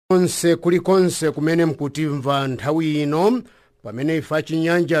Konse kulikonse kumene mkutimva nthawi ino pamene ifa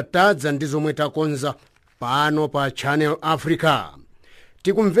Chinyanja tadza ndi zomwe takonza pano pa Channel Africa.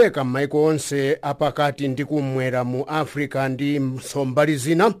 Tikumveka m'maiko onse apakati ndi kumwera mu Africa ndi msombali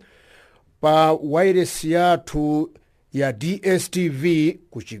zina pa wireless yathu ya DSTV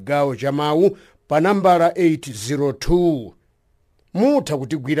ku chigawo cha Mawu pa nambala 802. Mutha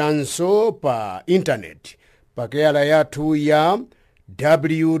kutigwiranso pa internet pa keyala yathu ya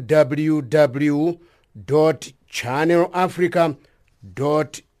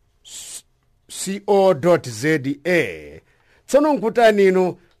www.channelafrica.co.za. Tsono nkutani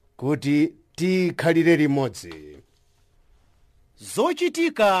ino kuti tikhalire limodzi.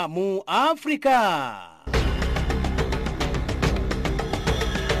 Zochitika mu Africa.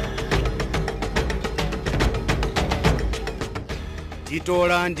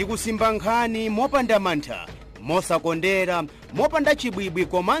 Titola ndi kusimba nkhani mopanda mantha, mosakondera, mopanda chibwibwi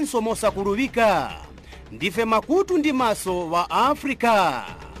komanso mosakulubika. Ndife makutu ndi maso wa Africa.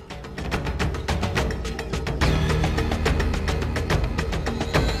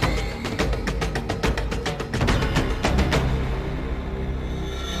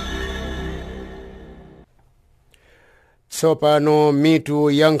 Tsopano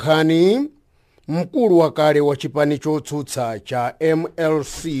mitu ya nkhani. Mkulu wakale wa chipani chotsutsa cha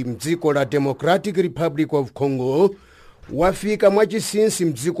MLC mdziko la Democratic Republic of Congo wafika mwachisinsi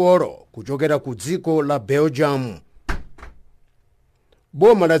mdzikolo kuchokera ku dziko la Belgium.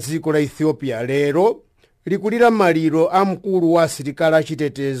 Boma la dziko la Ethiopia lero likulira maliro a mkulu wa asilikali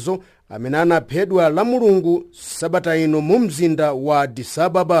achitetezo amene anaphedwa la Mulungu sabata ino mu mzinda wa Addis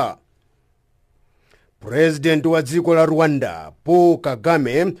Ababa. President wa dziko la Rwanda Paul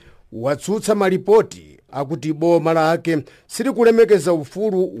Kagame watsutsa malipoti akuti boma lake silikulemekeza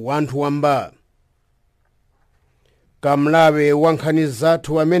ufulu wa anthu wamba. Kamlawe wa nkhani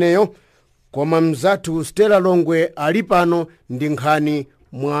zathu ameneyo, koma mzathu Stella Longwe ali pano ndi nkhani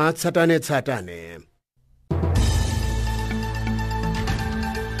mwa tsatanetsatane.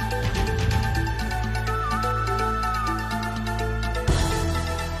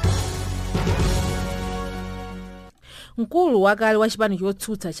 Mkulu wakale wa chipani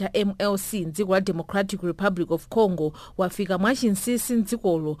chotsutsa cha MLC mdziko la Democratic Republic of Congo wafika mwachinsisi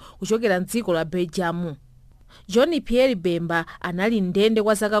mdzikolo kuchokera mdziko la Belgium. John Pierre Bemba anali ndende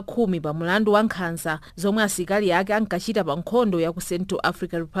kwa zaka 10 pa mulandu wa nkhanza zomwe asilikali ake ankachita pa nkhondo ya ku Central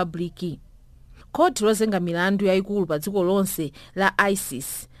African Republic. Koti lozenga milandu yayikulu pa dziko lonse la ICC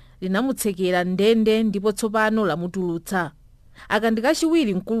linamutsekera ndende ndipo tsopano lamutulutsa. Akandika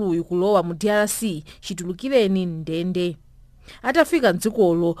chiwiri mkuluyu kulowa mu DRC chitulukireni ndende. Atafika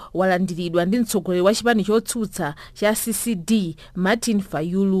mdzikolo walandiridwa ndi mtsogoleri wa chipani chotsutsa cha CCD Martin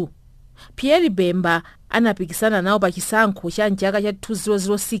Fayulu. Pierre Bemba anapikisana nawo pa chisankho cha mchaka cha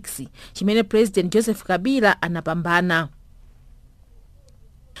 2006 chimene President Joseph Kabila anapambana.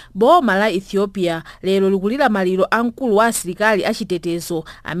 Boma la Ethiopia lero likulira maliro a mkulu wa asilikali achitetezo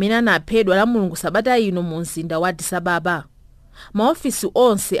amene anaphedwa la Mulungu sabata ino mu mzinda wa Addis Ababa. Maofisi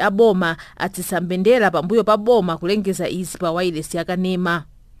onse a boma atsitsa mbendera pambuyo pa boma kulengeza izi pa wireless yakanema.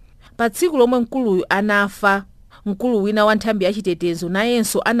 Pa tsiku lomwe mkuluyu anafa, mkulu wina wa nthambi yachitetezo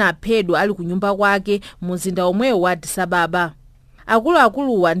nayenso anaphedwa ali ku nyumba kwake mu mzinda omwewo wa Addis Ababa.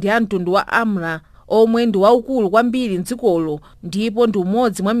 Akuluakuluwa ndi a mtundu wa Amra omwe ndi waukulu kwambiri mdzikolo ndipo ndi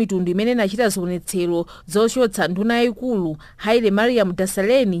umodzi mwa mitundu imene inachita zionetsero zochotsa nduna yayikulu Haile Mariam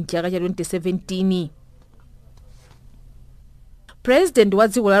Desalegn mchaka cha 2017. President wa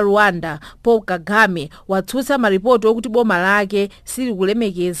dziko la Rwanda Paul Kagame watsutsa maripoti okuti boma lake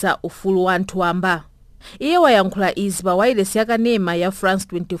silikulemekeza ufulu wa anthu wamba. Iye wayankhula izi pa wireless yakanema ya France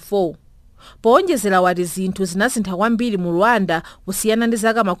 24. Poonjezera wati zinthu zinasintha kwambiri mu Rwanda kusiyana ndi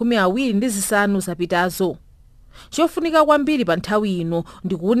zaka 25 zapitazo. Chofunika kwambiri pa nthawi ino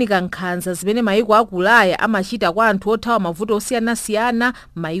ndi kuunika nkhanza zimene maiko a Ulaya amachita kwa anthu othawa mavuto osiyanasiyana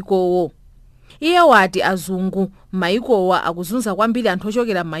m'maikowo. Iye wati azungu m'maikowa akuzunza kwambiri anthu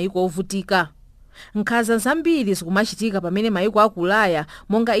ochokera m'maiko ovutika. Nkhanza zambiri zikumachitika pamene maiko a Ulaya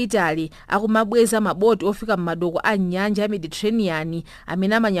monga Italy akumabweza maboti ofika m'madoko a nyanja ya Mediterranean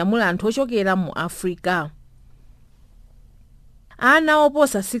amene amanyamula anthu ochokera mu Africa. Ana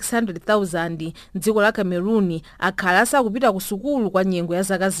oposa 600,000 mdziko la Cameroon akhala sakupita ku sukulu kwa nyengo ya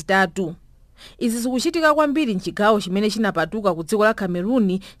zaka zitatu. Izi zikuchitika kwambiri mchigawo chimene chinapatuka ku dziko la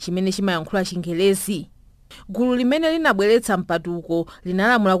Cameroon chimene chimayankhula Chingelezi. Gulu limene linabweretsa mpatuko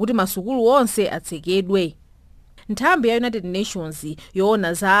linalamula kuti masukulu onse atsekedwe. Nthambi ya United Nations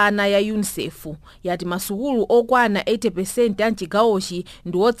yoona za ana ya UNICEF yati masukulu okwana 80% a mchigawochi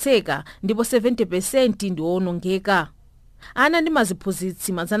ndi otseka ndipo 70% ndi owonongeka. ana ndi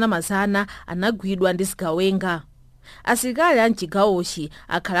maziphunzitsi mazana anagwidwa ndi zigawenga. Asilikali a mchigawochi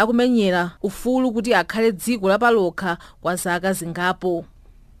akhala akumenyera ufulu kuti akhale dziko lapalokha kwa zaka zingapo.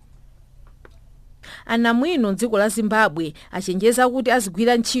 Anamwino dziko la Zimbabwe achenjeza kuti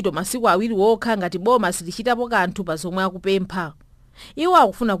azigwira ntchito masiku awiri wokha ngati boma silichitapo kanthu pa zomwe akupempha. Iwo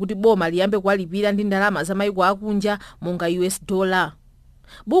akufuna kuti boma liyambe kuwalipira ndi ndalama za mayiko akunja monga US dollar.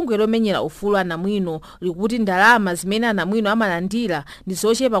 Bungwe lomenyera ufulu anamwino likuti ndalama zimene anamwino amalandira ndi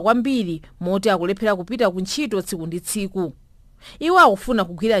zochepa kwambiri moti akulephera kupita ku ntchito tsiku ndi tsiku. Iwo akufuna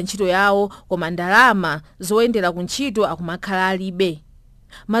kugwira ntchito yawo koma ndalama zoyendera ku ntchito akumakhala alibe.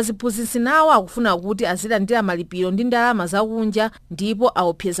 Maziphunzitsi nawo akufuna kuti azilandira malipiro ndi ndalama zakunja ndipo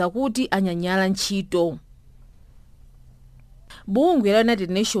aopseza kuti anyanyala ntchito. Bungwe la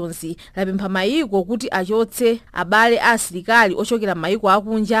United Nations lapempha mayiko kuti achotse abale a asilikali ochokera mayiko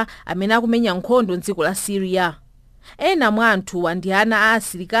akunja amene akumenya nkhondo m'dziko la Syria. Ena mwa anthuwa ndi ana a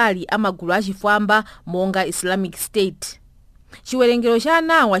asilikali amagulu achifwamba monga Islamic State. Chiwerengero cha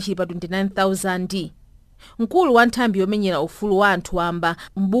anawa chili pa 29,000. Mkulu wa nthambi yomenyera ufulu wa anthu wamba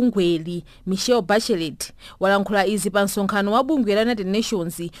mbungweli Michelle Bachelet walankhula izi pa msonkhano wa bungwe la United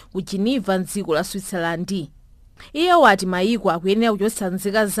Nations ku Geneva m'dziko la Switzerland. Iye wati mayiko akuyenera kuchotsa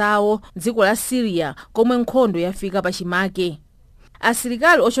nzika zawo m'dziko la Syria komwe nkhondo yafika pachimake.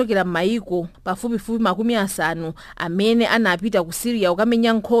 Asilikali ochokera m'mayiko pafupifupi 50 amene anapita ku Syria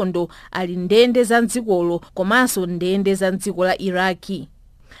kukamenya nkhondo ali ndende za mdzikolo komanso ndende za mdziko la Iraki.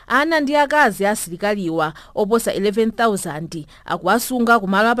 Ana ndi akazi a asilikaliwa oposa 11,000 akuwasunga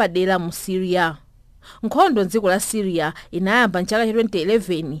kumalo apadera mu Syria. Nkhondo m'dziko la Syria inayamba m'chaka cha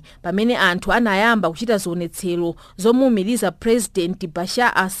 2011 pamene anthu anayamba kuchita zionetsero zomuwumiriza President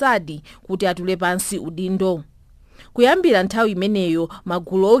Bashar Assad kuti atule pansi udindo. Kuyambira nthawi imeneyo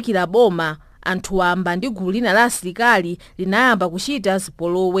magulu okira boma, anthu wamba ndi gulu lina la asilikali linayamba kuchita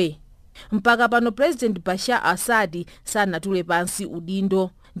zipolowe. Mpaka pano President Bashar Assad sanatule pansi udindo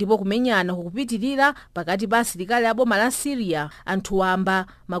ndipo kumenyana kukupitirira pakati pa asilikali a boma la Syria, anthu wamba,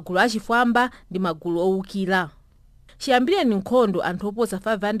 magulu achifwamba ndi magulu owukira. Chiyambireni nkhondo anthu oposa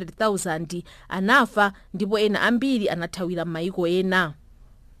 500,000 anafa ndipo ena ambiri anathawira m'mayiko ena.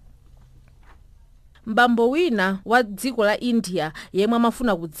 Mbambo wina wa dziko la India yemwe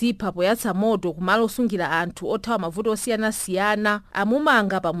amafuna kudzipha poyatsa moto kumalo osungira anthu othawa mavuto osiyanasiyana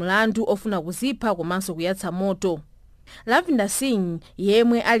amumanga pa mulandu ofuna kuzipha komanso kuyatsa moto. Lavinda Singh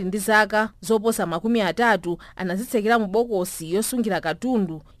yemwe ali ndi zaka zoposa 30 anazitsekera mu bokosi yosungira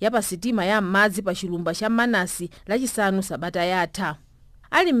katundu ya pa sitima ya m'madzi pa chilumba cha Manasi lachisanu sabata yatha.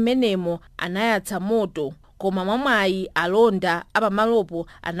 Ali mmenemo anayatsa moto koma mwamwayi alonda apamalopo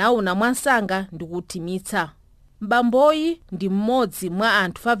anaona mwansanga ndi kuthimitsa. Mbamboyi ndi mmodzi mwa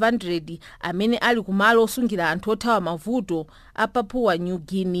anthu 500 amene ali kumalo osungira anthu othawa mavuto a Papua New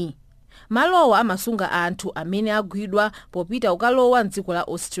Guinea. Malowa amasunga anthu amene agwidwa popita ukalowa m'dziko la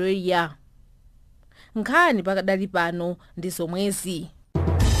Australia. Nkhani pakadali pano ndi zomwezi.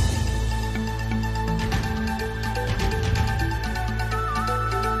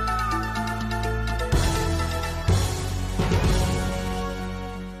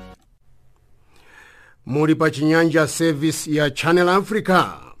 Muli pa Chinyanja service ya Channel Africa.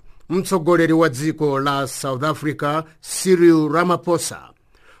 Mtsogoleri wa dziko la South Africa Cyril Ramaphosa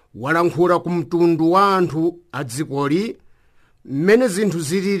walankhula ku mtundu wa anthu a dzikoli mmene zinthu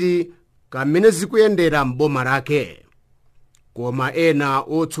zilili kamene zikuyendera m'boma lake. Koma ena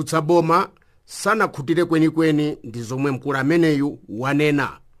otsutsa boma sanakhutire kwenikweni ndi zomwe mkulu ameneyu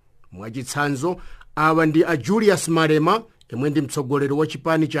wanena. Mwachitsanzo awa ndi a Julius Malema yemwe ndi mtsogoleri wa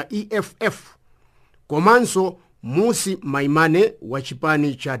chipani cha EFF komanso Musi Maimane wa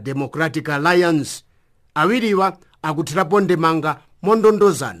chipani cha Democratic Alliance. Awiriwa akuthirapo ndemanga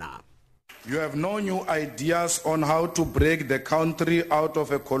mondondozana. You have no new ideas on how to break the country out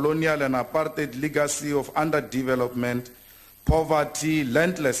of a colonial and apartheid legacy of underdevelopment, poverty,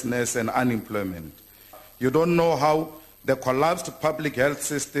 landlessness and unemployment. You don't know how the collapsed public health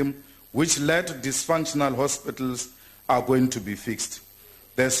system, which led to dysfunctional hospitals, are going to be fixed.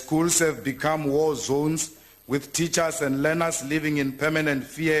 The schools have become war zones with teachers and learners living in permanent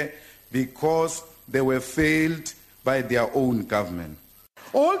fear because they were failed by their own government.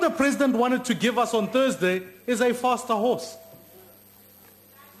 All the president wanted to give us on Thursday is a faster horse.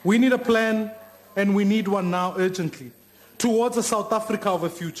 We need a plan, and we need one now urgently, towards a South Africa of a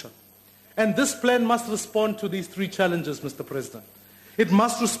future. And this plan must respond to these three challenges, Mr. President. It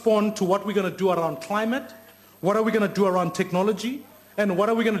must respond to what we're going to do around climate, what are we going to do around technology, and what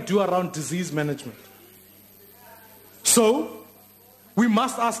are we going to do around disease management. So, we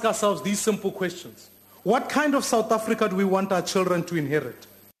must ask ourselves these simple questions. What kind of South Africa do we want our children to inherit?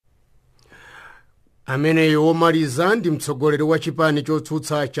 Amene omaliza ndi mtsogoleri wa chipani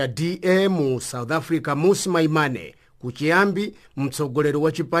chotsutsa cha DA mu South Africa Musi Maimane, kuchiyambi mtsogoleri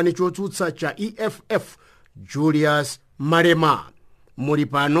wa chipani chotsutsa cha EFF Julius Malema. Muli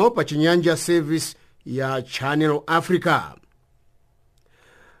pano pa Chinyanja service ya Channel Africa.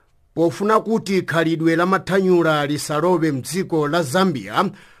 Pofuna kuti khalidwe la mathanyula lisalowe mdziko la Zambia,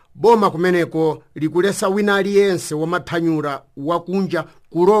 boma kumeneko likulesa wina aliyense wa mathanyula wakunja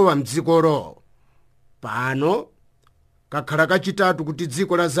kulowa mdzikolo. Pano kakhala kachitatu kuti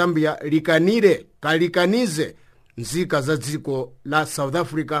dziko la Zambia kalikanize nzika za dziko la South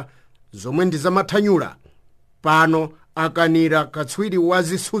Africa zomwe ndi za mathanyula. Pano akanira katswiri wa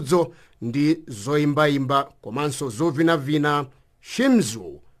zisudzo ndi zoyimbayimba komanso zovinavina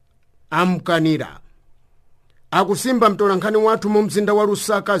Shimzu amkanira. Akusimba mtolankhani wathu mu mzinda wa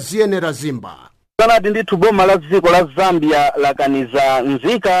Lusaka ziyenera zimba. Kanati ndithu boma la dziko la Zambia lakaniza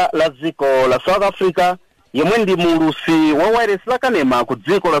nzika la dziko la South Africa yemwe ndi mulusi wa wireless lakanema ku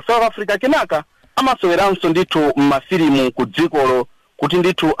dziko la South Africa, kenaka amasoweranso ndithu mafilimu ku dzikolo kuti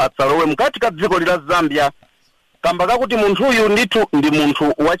ndithu atsalowe mkati ka dziko la Zambia, kamba kakuti munthuyu ndithu ndi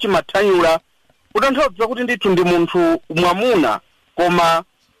munthu wachimathanyula, kutanthauza kuti ndithu ndi munthu mwamuna koma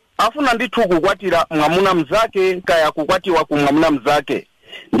afuna ndithu kukwatira mwamuna mzake kaya kukwatiwa ku mwamuna mzake.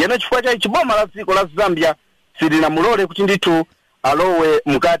 Ndiyena chifukwa cha chiboma la dziko la Zambia silinamulole kuti ndithu alowe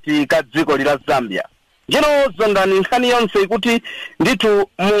mkati ka dziko la Zambia. Njeno zondani nkhani yonse ikuti ndithu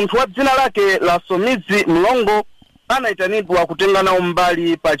munthu wa dzina lake la Somizi Mlongo anaitanidwa kutengana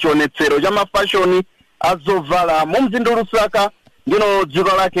umbali pa chionetsero cha mafashoni azovala mu mzinda Lusaka ndino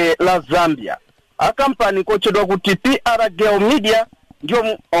dziko lake la Zambia. Akampani kochedwa kuti PR Girl Media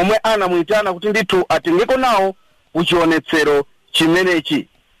ndio omwe anamuitana kuti ndithu atengeko nawo kuchionetsero chimenechi.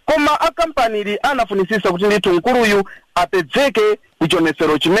 Koma akampani anafunisisa kuti ndithu mkuluyu apedzeke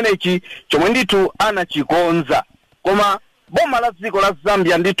kuchionetsero chimenechi chomwe ndithu anachikonza. Koma boma la dziko la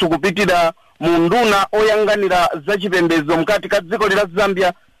Zambia ndithu kupitira munduna oyanganira za chipembedzo mkati ka dziko la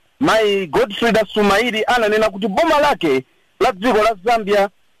Zambia, Mai Godfrey Sumaili ananena kuti boma lake la dziko la Zambia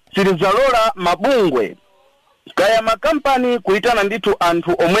silizalola mabungwe kaya makampani kuitana ndithu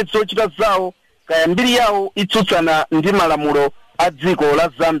anthu omwe zochita zawo kaya mbiri yawo itsutsana ndi malamulo a dziko la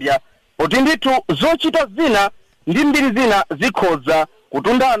Zambia, poti ndithu zochita zina ndi mbiri zina zikhoza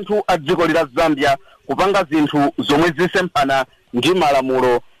kutunda anthu a dziko la Zambia kupanga zinthu zomwe zisemphana ndi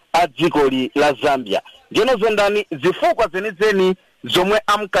malamulo a dziko la Zambia. Njeno zondani zifukwa zenizeni zomwe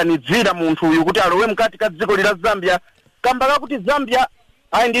amkanizira munthu uyu kuti alowe mkati ka dziko la Zambia, kamba kakuti Zambia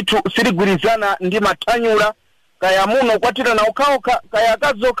ayi ndithu siligwirizana ndi mathanyula kaya muno kwatirana okhaokha kaya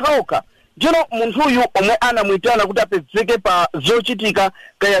akazi okhaokha. Njeno munthu uyu omwe anamuitana kuti apezeke pa zochitika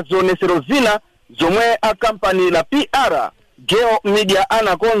kaya zionesero zina zomwe akampani la PR Girl Media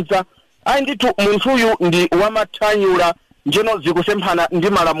anakonza, ayi ndithu munthu uyu ndi wamathanyula, njeno zikusemphana ndi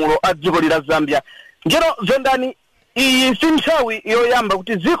malamulo a dziko la Zambia. Njeno zondani iyi si nthawi yoyamba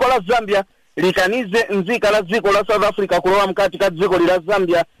kuti dziko la Zambia likanize nzika la dziko la South Africa kulowa mkati ka dziko la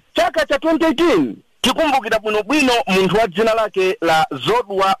Zambia. Chaka cha 2018 tikumbukira bwino munthu wa dzina lake la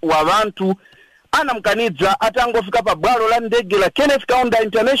Zodwa wa Bantu anamkanidza atangofika pa bwalo la ndege la Kenneth Kaunda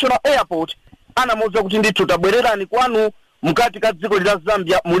International Airport, anamuwuza kuti ndithu tabwererani kwanu mkati ka dziko la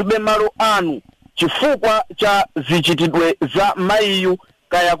Zambia mulibe malo anu chifukwa cha zichitidwe za maiyu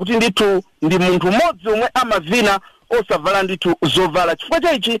kaya kuti ndithu ndi munthu mmodzi omwe amavina osavala ndithu zovala. Chifukwa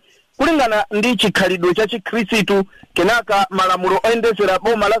cha ichi kulingana ndi chikhalidwe cha Chikhristu kenaka malamulo oyendetsera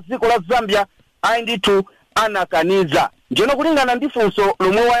boma la dziko la Zambia ayi ndithu anakaniza. Njeno kulingana ndi funso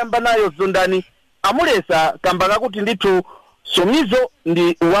lomwe wayamba nayo zondani amulesa kamba kakuti ndithu Somizo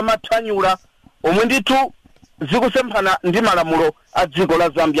ndi wamathanyula omwe ndithu zikusemphana ndi malamulo a dziko la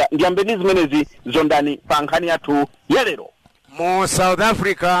Zambia. Ndiyambe ndi zimenezi zondani pa nkhani yathu ya lero. Mu South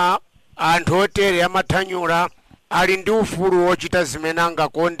Africa anthu otere amathanyula ali ndi ufulu wochita zimene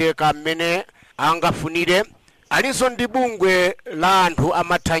angakondeka mmene angafunire. Alinso ndi bungwe la anthu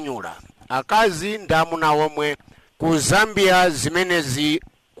amathanyula, akazi ndi amuna omwe. Ku Zambia zimenezi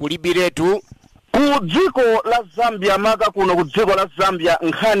kulibiretu. Ku dziko la Zambia maka kuno ku dziko la Zambia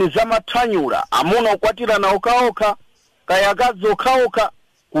nkhani za mathanyula amuna okwatirana okhaokha kaya akazi okhaokha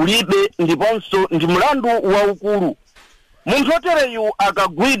kulibe, ndiponso ndi mlandu waukulu. Munthu otereyu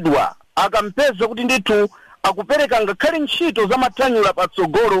akagwidwa akampeza kuti ndithu akupereka ngakhale ntchito za mathanyula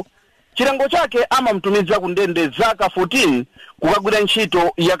patsogolo, chilango chake amamtumiza ku ndende zaka 14 kukagwira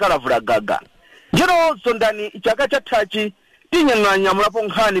ntchito yakalavulagaga. Njeno zondani chaka chathachi tinyanyamulapo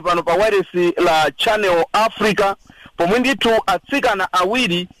nkhani pano pa wireless la Channel Africa pomwe ndithu atsikana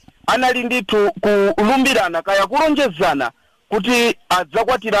awiri anali ndithu kulumbirana kaya kulonjezana kuti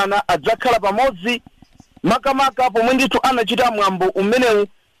adzakwatirana adzakhala pamodzi makamaka pomwe ndithu anachita mwambo umenewu.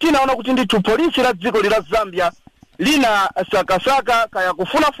 Tinaona kuti ndithu polisi la dziko la Zambia lina sakasaka kaya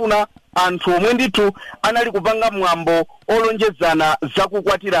kufunafuna anthu omwe ndithu anali kupanga mwambo olonjezana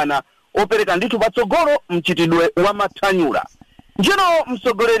zakukwatirana opereka ndithu patsogolo mchitidwe wa mathanyula. Njeno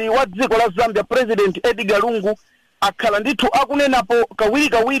mtsogoleri wa dziko la Zambia President Edgar Lungu akhala ndithu akunenapo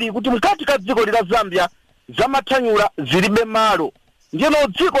kawiri kuti mkati ka dziko la Zambia za mathanyula zilibe malo. Njeno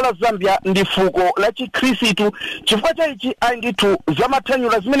dziko la Zambia ndi fuko la Chikhristu, chifukwa cha ichi ayi ndithu za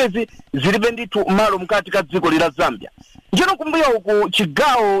mathanyula zimenezi zilibe ndithu malo mkati ka dziko la Zambia. Njeno kumbuyo uku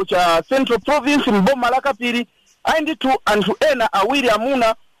chigawo cha Central Province mboma la Kapiri ayi ndithu anthu ena awiri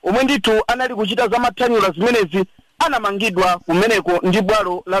amuna omwe ndithu anali kuchita za mathanyula zimenezi anamangidwa kumeneko ndi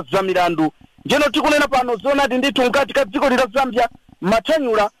bwalo la zamilandu. Njeno tikunena pano zonati ndithu mkati ka dziko la Zambia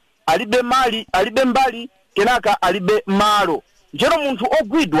mathanyula alibe mbali kenaka alibe malo. Njeno munthu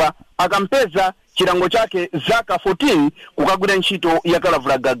ogwidwa akampeza chilango chake zaka 14 kukagwira ntchito ya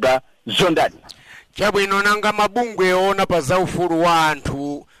kalavulagaga zondani. Chabwino nanga mabungwe ona pa za ufulu wa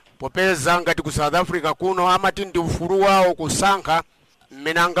anthu popeza ngati ku South Africa kuno amati ndi ufulu wawo kusankha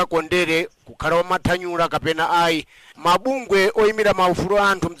mmene angakondere kukhala wamathanyula kapena ayi. Mabungwe oyimira maufulu a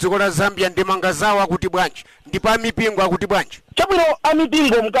anthu mdziko la Zambia ndi mangazawa kuti bwanji ndipo amipingo akuti bwanji. Chabwino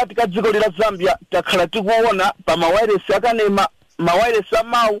amipingo mkati ka dziko la Zambia takhala tikuona pa mawayilesi akanema mawayilesi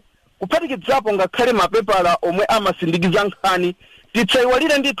amawu kuphatikidzapo ngakhale mapepala omwe amasindikiza nkhani.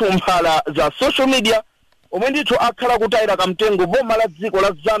 Titsaiwalire ndithu mphala za social media omwe ndithu akhala kutayira kamtengo boma la dziko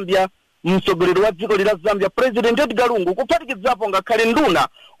la Zambia mtsogoleri wa dziko la Zambia President Edgar Lungu kuphatikidzapo ngakhale nduna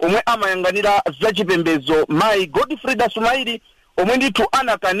omwe amayang'anira zachipembedzo Mai Godfrey Sumaili omwe ndithu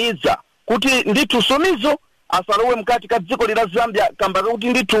anakaniza kuti ndithu somizo asalowe mkati ka dziko la Zambia kamba kuti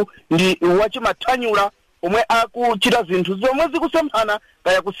ndithu ndi wachimathanyula omwe akuchita zinthu zomwe zikusemphana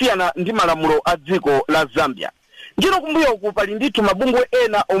kaya kusiyana ndi malamulo a dziko la Zambia. Njino kumbuyo kupali ndithu mabungwe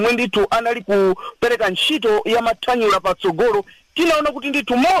ena omwe ndithu anali kupereka ntchito ya mathanyula patsogolo. Tinaona kuti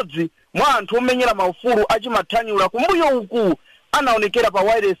ndithu modzi mwa anthu omenyera maufulu achimathanyula kumbuyo uku anaonekera pa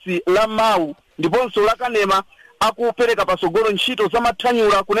wireless la mawu ndiponso la kanema akupereka patsogolo ntchito za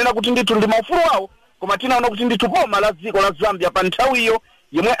mathanyula kunena kuti ndithu ndi maufulu awo. Koma tinaona kuti ndithu boma la dziko la Zambia pa nthawiyo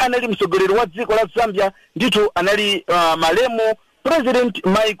yemwe anali mtsogoleri wa dziko la Zambia ndithu anali malemo President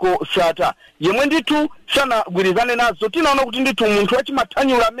Michael Sata yemwe ndithu sanagwirizane nazo. Tinaona kuti ndithu munthu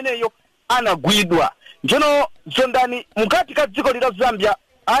wachimathanyula ameneyo anagwidwa. Njeno zondani mkati ka dziko la Zambia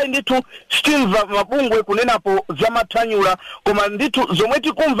ayi ndithu sitimva mabungwe kunenapo za mathanyula, koma ndithu zomwe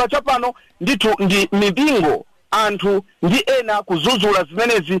tikumva chapano ndithu ndi mipingo anthu ndi ena kuzuzula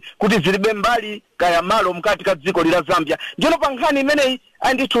zimenezi kuti zilibe mbali kaya malo mkati ka dziko la Zambia. Njeno pa nkhani imeneyi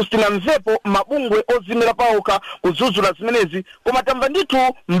ayi ndithu sitinamvepo mabungwe ozimira paokha kuzuzula zimenezi, koma tamva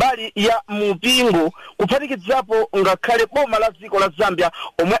ndithu mbali ya mupingo kuphatikidzapo ngakhale boma la dziko la Zambia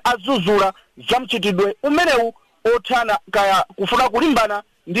omwe azuzula za mchitidwe umenewu othana kaya kufuna kulimbana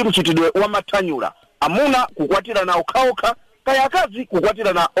ndi mchitidwe wa mathanyula. Amuna kukwatirana okhaokha kaya akazi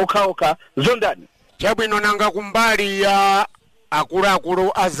kukwatirana okhaokha zondani. Chabwino nanga kumbali ya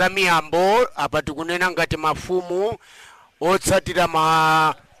akuluakulu azamiyambo apa tikunena ngati mafumu otsatira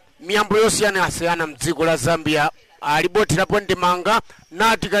miyambo yosiyana mdziko la Zambia alibotirapo ndimanga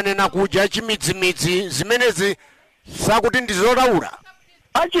nati kanena kuja chimidzimidzi zimenezi sakuti ndizolaula.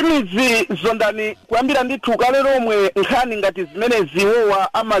 Achimidzi zondani kuyambira ndithu kale lomwe nkhani ngati zimenezi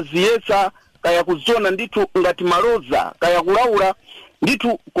wowa amaziyesa kaya kuzona ndithu ngati maloza kaya kulaula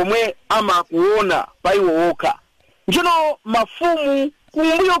ndithu komwe amakuona pa iwo okha. Njino mafumu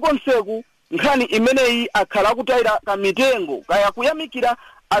kumbuyo konseku nkhani imeneyi akhala kutayira kamitengo kaya kuyamikira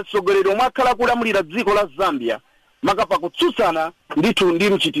atsogoleri omwe akhala kulamulira dziko la Zambia makapa kutsutsana ndithu ndi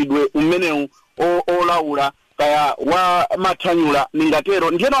mchitidwe umenewu olaula kaya wa mathanyula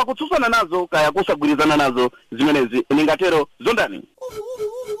ningatero. Ndiyeno akutsutsana nazo kaya kusagwirizana nazo zimenezi ningatero zondani.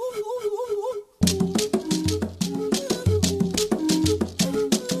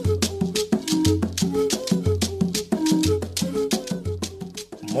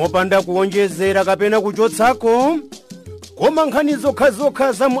 Mopanda kuonjezera kapena kuchotsako koma nkhani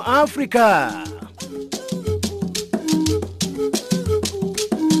zokha za mu Africa.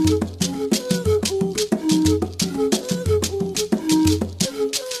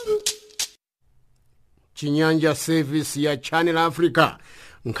 Chinyanja service ya Channel Africa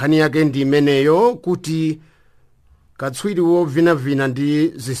nkhani yake ndi imeneyo kuti katswiri wovinavina ndi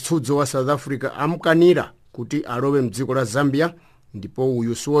zitsudzo wa South Africa amkanira kuti alowe mdziko la Zambia, ndipo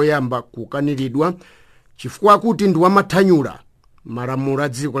uyu siwoyamba kukaniridwa chifukwa kuti ndi wamathanyula malamulo a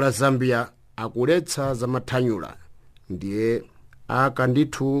dziko la Zambia akuletsa za mathanyula, ndiye aka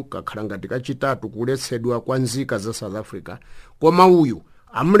ndithu kakhala ngati kachitatu kuletsedwa kwa nzika za South Africa, koma uyu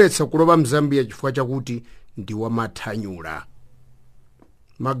amuletsa kulowa mzambia chifukwa chakuti ndi wamathanyula.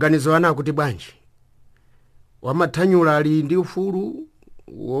 Maganizo ana akuti bwanji? Wamathanyula ali ndi ufulu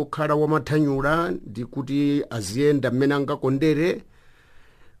wokhala wamathanyula ndi kuti aziyenda mmene angakondere,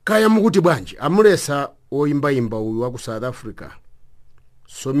 kaya mukuti bwanji amuletsa oyimbayimba uyu wa ku South Africa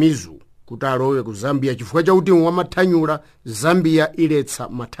Somizu kuti alowe ku Zambia chifukwa chakuti wamathanyula, Zambia iletsa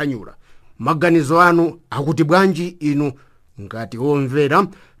mathanyula? Maganizo anu akuti bwanji inu ngati omvera?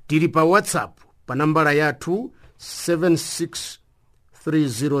 Tili pa WhatsApp pa nambala yathu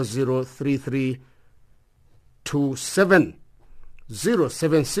 763003327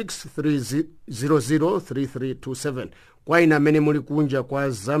 07630003327. Kwa ina amene muli kunja kwa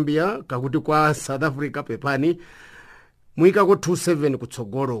Zambia kakuti kwa South Africa pepani mwikako 27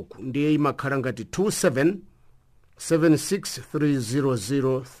 kutsogoloku ndiye imakhala ngati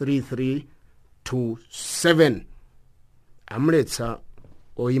 277630003327. Amuletsa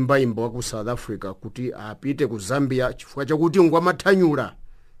oyimbayimba wa ku South Africa kuti apite ku Zambia chifukwa chakuti ngwamathanyula.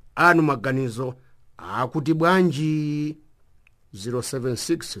 Anu maganizo akuti bwanji?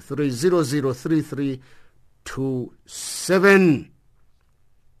 07630003327.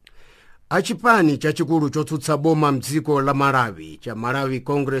 Achipani chachikulu chotsutsa boma mdziko la Malawi cha Malawi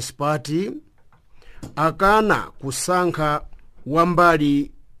Congress Party akana kusankha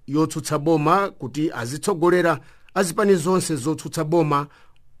wambali yotsutsa boma kuti azitsogolera azipani zonse zotsutsa boma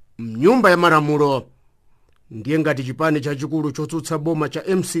mnyumba ya malamulo. Ndiye ngati chipani chachikulu chotsutsa boma cha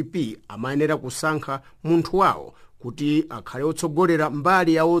MCP amayenera kusankha munthu wawo kuti akhale otsogolera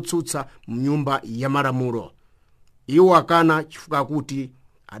mbali ya otsutsa mnyumba ya malamulo. Iwo akana chifukwa kuti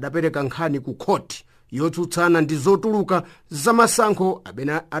adapereka nkhani ku khoti yotsutsana ndi zotuluka za masankho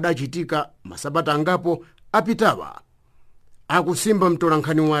amene adachitika masabata angapo apitawa. Akusimba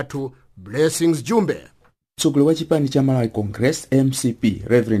mtolankhani wathu Blessings Jumbe. Mtsogoleri wa chipani cha Malawi Congress MCP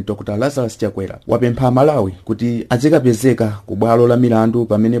Reverend Dr. Lazarus Chakwera wapempha Malawi kuti azikapezeka ku bwalo la milandu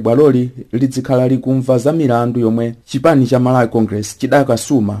pamene bwaloli lidzikhala likumva za milandu yomwe chipani cha Malawi Congress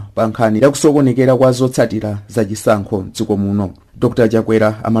chidakasuma pa nkhani yakusokonekera kwa zotsatira za chisankho mdziko muno. Dr.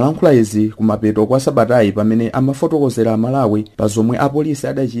 Chakwera amalankhula izi kumapeto kwa sabatayi pamene amafotokozera Malawi pa zomwe apolisi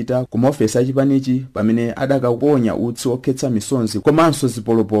adachita ku maofesi a chipanichi pamene adakaponya utsi okhetsa misonzi komanso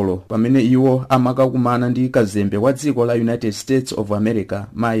zipolopolo pamene iwo amakakumana ndi kazembe wa dziko la United States of America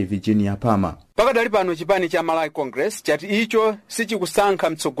Mai Virginia Palmer. Pakadali pano chipani cha Malawi Congress chati icho sichikusankha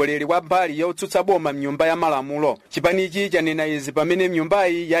mtsogoleri wa mbali yotsutsa boma mnyumba ya malamulo. Chipanichi chanena izi pamene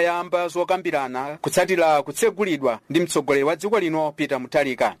mnyumbayi yayamba zokambirana kutsatira kutsegulidwa ndi mtsogoleri wa dziko lino Peter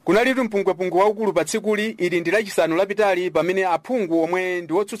Mutharika. Kunalitu mpungwepungwe waukulu pa tsikuli ili ndi lachisanu lapitali pamene aphungu omwe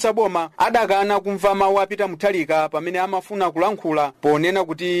ndi otsutsa boma adakana kumva mawu a Peter Mutharika pamene amafuna kulankhula ponena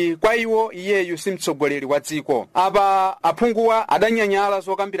kuti kwa iwo iyeyu si mtsogoleri wa dziko. Apa aphunguwa adanyanyala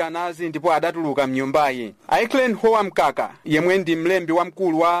zokambiranazi ndipo adatuluka mnyumbayi. Aiklen Hoa Mkaka yemwe ndi mlembi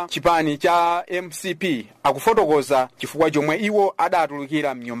wamkulu wa chipani cha MCP akufotokoza chifukwa chomwe iwo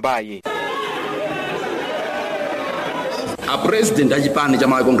adatulukira mnyumbayi. A president achipani cha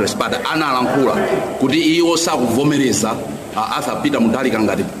Malawi Congress Party analankhula kuti iwo sakuvomereza Arthur Peter Mutharika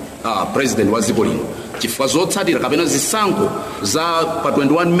ngati president wa dziko lino chifukwa zotsatira kapena zisankho za pa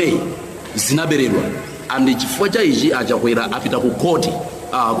 21 May zinaberedwa. Andi chifukwa cha ichi Achakwera apita ku khoti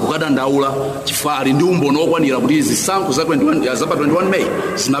kukadandaula chifukwa ali ndi umboni okwanira kuti zisankho za pa 21 May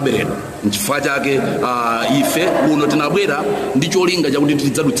zinaberedwa. Nchifukwa chake ife kuno tinabwera ndi cholinga chakuti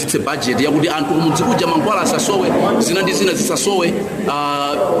tidzadutsitse budget yakuti anthu mudzikuja mankhwala asasowe zina ndi zina zisasowe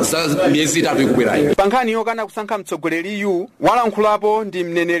za miyezi itatu ikubwerayi. Pankhani yokana kusankha mtsogoleriyu walankhulapo ndi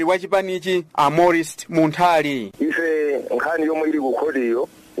mneneri wa chipanichi Morris Munthali. Ife nkhani yomwe ili ku khodiyo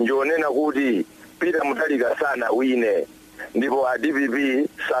njonena kuti Peter Mutharika sana wine ndipo a DPP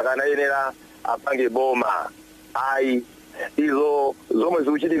sakanayenera apange boma. Ayi izo zomwe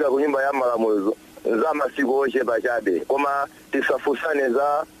zikuchitika ku nyumba ya malamulo za masiku ochepa chabe, koma tisafusane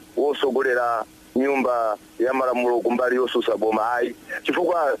za wosogolera nyumba ya malamulo kumbali yosusa boma. Ayi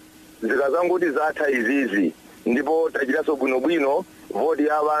chifukwa zikazanguti zatha izizi ndipo tachitaso bwinobwino voti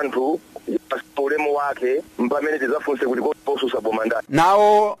ya vanthu ulemu wake mpamene tizafunse kuti kosusa boma ndani.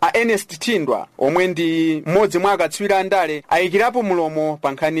 Nawo a Ernest Tindwa omwe ndi mmodzi mwa akatswiri andale ayikirapo mulomo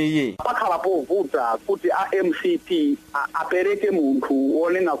pa nkhani iyi. Pakhala povuta kuti a MCP apereke munthu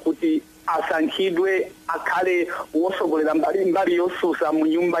wonena kuti asankhidwe akhale wosogolera mbali yosusa mu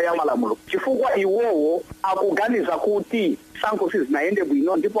nyumba ya malamulo chifukwa iwowo akuganiza kuti sankho sizinaende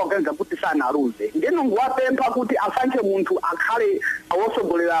bwino ndipo akuganiza kuti sanaluze ndeno nguwapempha kuti asankhe munthu akhale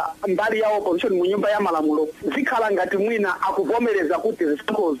wosogolera mbali ya opposition mu nyumba ya malamulo zikhala ngati mwina akuvomereza kuti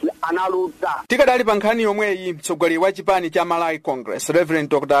zisankhozi analuza. Tikadali pa nkhani yomweyi mtsogoleri wa chipani cha Malawi Congress Reverend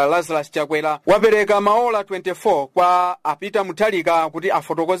Dr. Lazarus Chakwera wapereka maola 24 kwa apita Mutharika kuti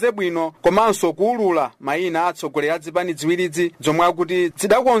afotokoze bwino komanso kuulula mayina atsogoleri a zipani ziwirizi zomwe akuti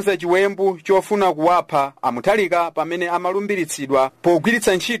zidakonza chiwembu chofuna kuwapha Mutharika pamene amalumbiritsidwa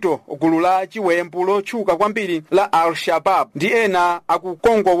pogwiritsa ntchito gulu la chiwembu lotchuka kwambiri la Al-Shabaab ndi ena aku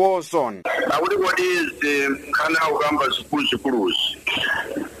Congo War Zone. Akuti kodi nkhani akukamba zikuluzi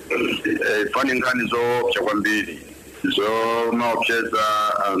fani nkhani zoopsa kwambiri zomaopseza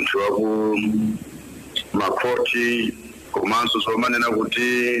anthu aku makhoti komanso zomanena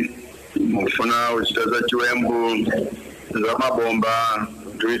kuti mufuna uchita za chiwembu za mabomba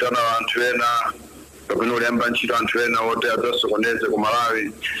tuitana anthu ena kapena ulemba ntchito anthu ena oti adzasokoneze ku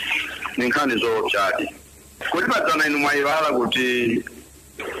Malawi ni nkhani zoopsadi. Kuti padzana inu mwayiwala kuti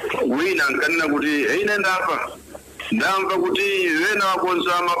wina nkanena kuti ine ndamva kuti wena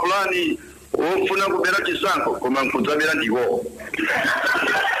wakonza mapulani ofuna kubera chisankho koma nkudzabera ndiwo.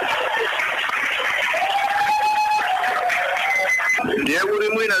 Ndiye kuti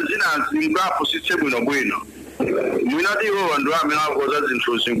mwina zinazi mkapusitse bwinobwino mwina ndiwo wandu amene akoza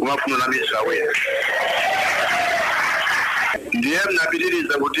zinthu zinkumafuna nabisa wena. Ndiye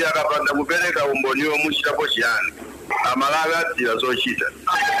mnapitiriza kuti akapanda kupereka umboniwo muchitapo chiyani Amalawi adziwa zochita.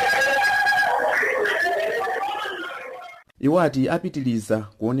 Iwati apitiliza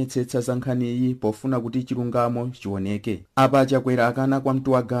kuonetsetsa za nkhani iyi pofuna kuti chilungamo chioneke. Apa Chakwera akana kwa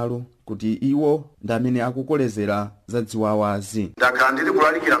mtuwagalo kuti iwo ndi amene akukolezera za dziwawazi. Ndakhala ndili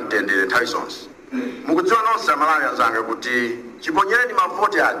kulalikira mtendere nthawi zonse. Mukudziwa nonse Amalawi anzanga kuti chiponyereni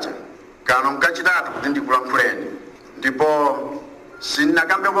mavoti aja kano mkachitatu kuti ndikulankhuleni ndipo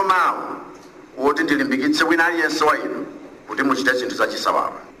sindinakambeko mawu woti ndilimbikitse wina aliyense wa inu kuti muchite zinthu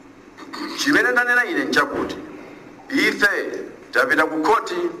zachisawawa. Chimene ndanena ine nchakuti ife tapita ku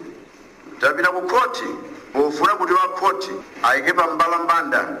khoti pofuna kuti wa khoti ayike pa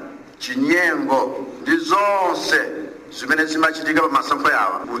mbalambanda chinyengo ndi zonse zimene zimachitika pa masankho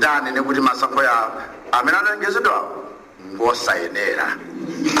yawo kuti anene kuti masankho yawo amene analengezedwa ngosayenera.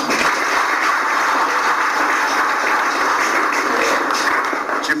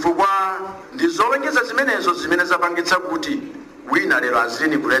 Chifukwa ndi zolengeza zimenezo zimene zapangitsa kuti wina lero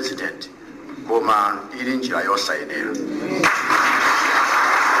azili president koma ili njira yosayenera.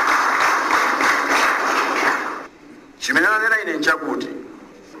 Chimene nanena ine nchakuti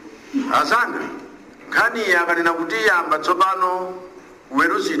azanga nkhani akanena kuti yamba tsopano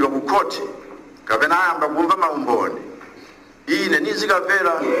kuweruzidwa ku khoti kapena ayamba kumva maumboni ine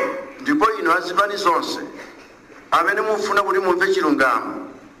nizikamvera ndipo ino azipani zonse amene mufuna kuti mumve chilungamo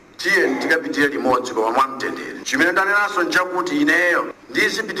tiye tikapitire limodzi koma mwamtendere. Chimene ndanenanso nchakuti ineyo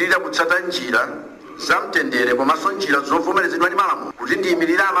ndizipitirira kutsata njira za mtendere komanso njira zovomerezedwa ndi malamulo kuti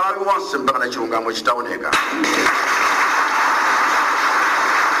ndiyimirire Amalawi wonse mpaka na chilungamo chitaoneka.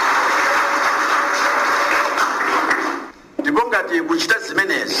 Ndipo ngati kuchita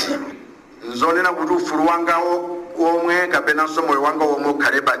zimenezi nzonena kuti ufulu wanga omwe kapenanso moyo wanga omwe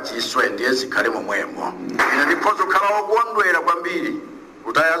ukhale pachiswe ndiye zikhale momwemo. Ine ndikhoza kukhala wokondwera kwambiri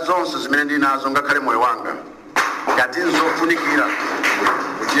kutaya zonse zimene ndinazo ngakhale moyo wanga ngati nzofunikira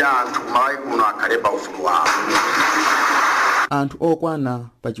kuti anthu kumalawi kuno akhale pa ufulu wawo. Anthu okwana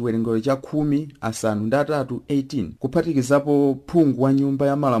pa chiwerengero cha 18 kuphatikizapo phungu wa nyumba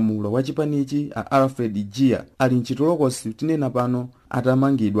ya malamulo wa chipanichi a Alfred Gia ali mchitolokosi tinena pano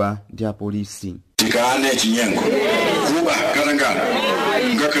atamangidwa ndi apolisi. Tikane chinyengo kuba kalangana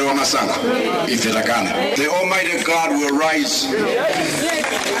ngakhale wa masankho ife takana. The Almighty God will rise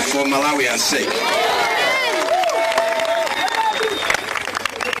for Malawi's sake.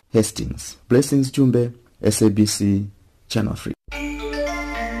 Hastings, Blessings Jumbe, SABC, Channel 3.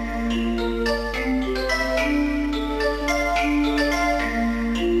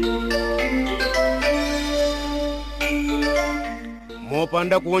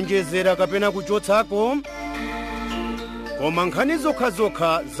 mopanda kuonjezera kapena kuchotsako koma nkhani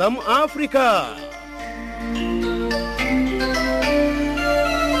zokhazokha za mu Africa.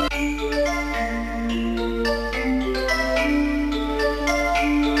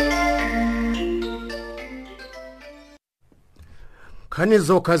 nkhani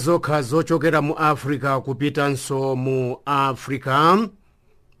zokhazokha zochokera mu Africa kupitanso mu Africa.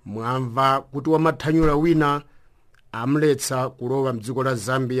 Mwamva kuti wamathanyula wina amletsa kulowa mdziko la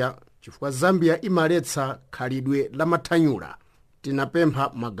Zambia chifukwa Zambia imaletsa khalidwe la mathanyula.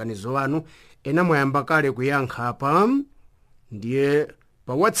 Tinapempha maganizo anu, ena mwayamba kale kuyankha apa. Ndiye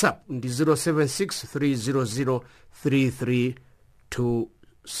pa WhatsApp ndi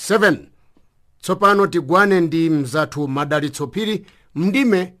 0763003327. Tsopano tigwane ndi mzathu Madalitso Phiri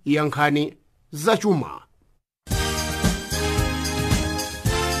mndime yankhani zachuma.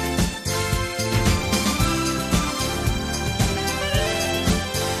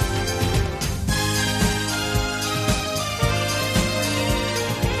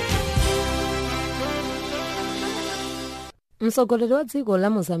 Mtsogoleri wa dziko la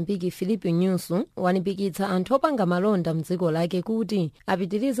Mozambiki Filipe Nyusu wanipikitsa anthu opanga malonda mdziko lake kuti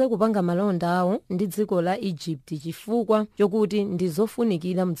apitirize kupanga malonda awo ndi dziko la Egypt chifukwa chokuti ndi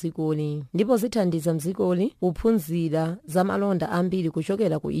zofunikira mdzikoli ndipo zithandiza mdzikoli kuphunzira za malonda ambiri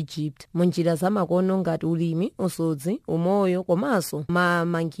kuchokera ku Egypt munjira za makono ngati ulimi, usodzi, umoyo komanso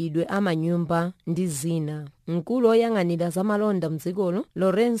mamangidwe amanyumba ndi zina. Mkulu oyang'anira za malonda mdzikolo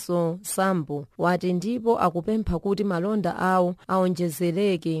Lorenzo Sambo wati ndipo akupempha kuti malonda awo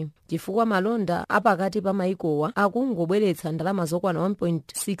aonjezereke chifukwa malonda apakati pa maikowa akungobweretsa ndalama zokwana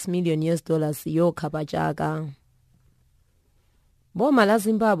 $1.6 million yokha pa chaka. Boma la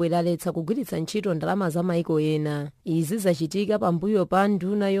Zimbabwe laletsa kugwiritsa ntchito ndalama za maiko ena. Izi zachitika pambuyo pa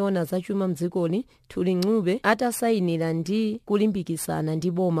nduna yona zachuma mdzikoli Thuli Ncube atasayinira ndi kulimbikisana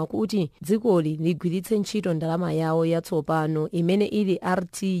ndi boma kuti dzikoli ligwiritse ntchito ndalama yawo yatsopano imene ili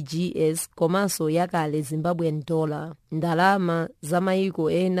RTGS komanso yakale Zimbabwean dollar. Ndalama za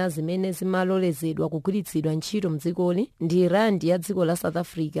maiko ena zimene zimalolezedwa kugwiritsidwa ntchito mdzikoli ndi rand ya dziko la South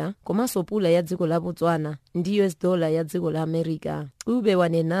Africa komanso pula ya dziko la Botswana ndi US dollar ya dziko la America. Ube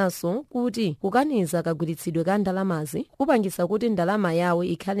wanenanso kuti kukaniza kagwiritsidwe ka ndalamazi kupangisa kuti ndalama yawo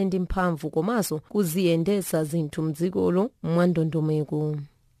ikhale ndi mphamvu komanso kuziyendetsa zinthu mdzikolo mwandondomeko.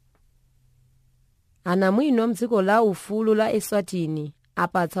 Anamwino mdziko la ufulu la Eswatini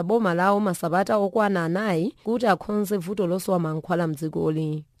apatsa boma lawo masabata okwana 4 kuti akhonze vuto losowa mankhwala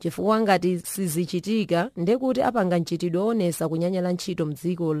mdzikoli chifukwa ngati sizichitika ndekuti apanga mchitidwe onesa kunyanyala ntchito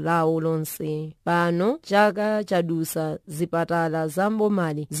mdziko lawo lonse. Pano chaka chadusa zipatala za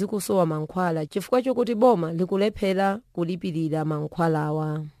mbomali zikusowa mankhwala chifukwa chokuti boma likulephera kulipirira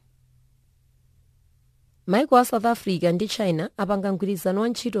mankhwalawa. Maiko a South Africa ndi China apanga mgwirizano wa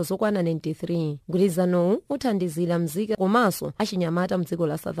ntchito zokwana 93. Mgwirizanowu uthandizira mzika komanso achinyamata mdziko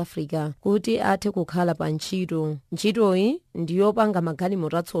la South Africa kuti athe kukhala pa ntchito. Ntchitoyi ndi yopanga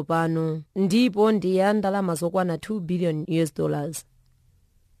magalimoto atsopano ndipo ndi ya ndalama zokwana $2 billion.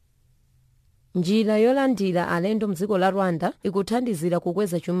 Njira yolandira alendo mdziko la Rwanda ikuthandizira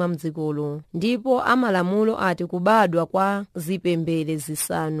kukweza chuma mdzikolo ndipo amalamulo ati kubadwa kwa zipembere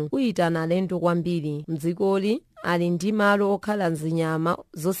zisanu kuyitana alendo kwambiri mdzikoli ali ndi malo okhala nzinyama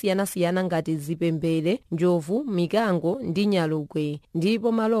zosiyanasiyana ngati zipembere, njovu, mikango ndi nyalugwe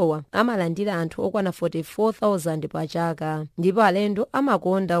ndipo malowa amalandira anthu okwana 44,000 pa chaka ndipo alendo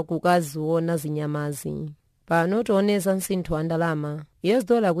amakonda kukaziona zinyamazi. Pano tioneza msinthu wa ndalama. US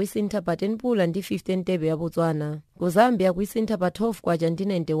dollar kuisintha pa 10 pula ndi 15 thebe ya Botswana. Ku Zambia kuisintha pa 12 kwacha ndi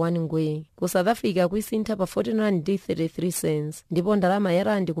 91 ngwe. Ku South Africa kuisintha pa 14 rand ndi 33 cents. Ndipo ndalama ya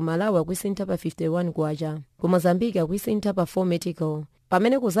rand ku Malawi kuisintha pa 51 kwacha. Ku Mozambique kuisintha pa 4 metical.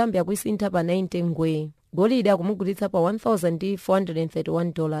 Pamene ku Zambia kuisintha pa 90 ngwe. Golide akumugulitsa pa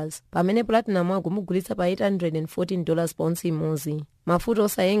 $1,431, pamene platinum akumugulitsa pa $814 pa ounce imodzi. Mafuta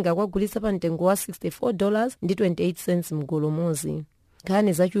osayenga kwagulitsa pa mtengo wa $64.28 mgolo umodzi.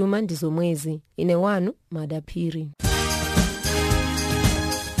 Nkhani zachuma ndi zomwezi. Ine wanu Madaphiri.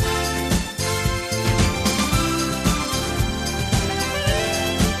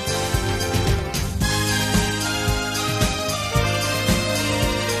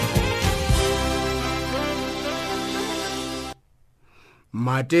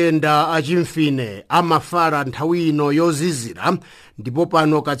 Matenda achimfine amafala nthawi ino yozizira ndipo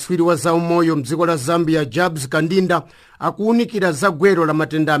pano katswiri wa zaumoyo mdziko la Zambia Jabs Kandinda akuunikira za gwero la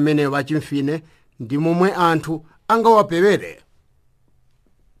matenda amenewo achimfine ndi momwe anthu angawapewere.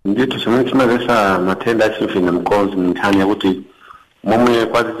 Ndithu chimene chimazesa matenda achimfine mkonzi nthani yakuti momwe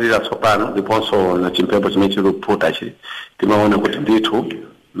kwazizira tsopano ndiponso na chimphepo chimene chiluphuta chi timaona kuti ndithu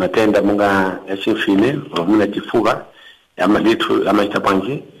matenda monga achimfine omwe chifuwa amaditu amachita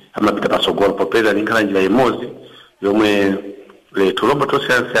panji amapita pasogolo popeza linkhala njira imodzi yomwe tulombo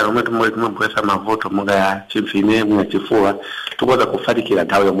tosiyana omwe tumabwesa mavuto monga ya chimfine mwa chifuwa tukoza kufatikira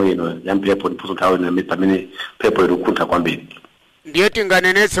nthawi yomwe ino ya mphepo ndiponso nthawi ino pamene mphepo ikukuntha kwambiri. Ndiye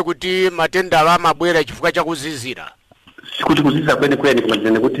tinganenetse kuti matenda amabwera chifukwa chakuzizira. Sikuti kuzizira kwenikweni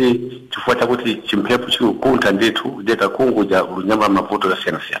kumanene kuti chifukwa chakuti chimphepo chikukuntha ndithu deka kunguja unyama mavuto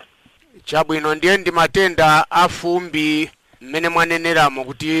yosiyanasiyana. Chabwino ndiye ndi matenda afumbi mmene mwaneneramo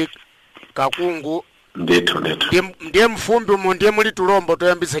kuti kakungu ndiye mfumbi umo ndiye muli tulombo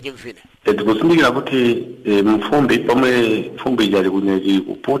toyambisa chimfine. Tikusimbikira kuti mfumbi pomwe fumbi ijali kunyeji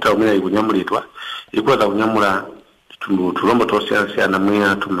kuputa umene ikunyamulidwa ikuweza kunyamula tulombo tosiyana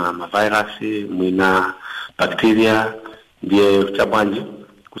mwina tuma virus mwina bacteria ndiye chabwanji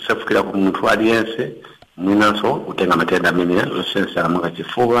kusefukira ku muntu aliyense mwinanso kutenga matenda amene yosiyana mwaka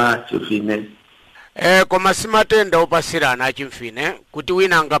chifuwa chimfine. Koma si matenda opasirana achimfine kuti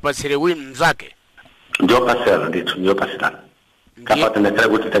wina angapasire wina mzake. Ndio pasirana nditu ndio pasirana. Kapata nakala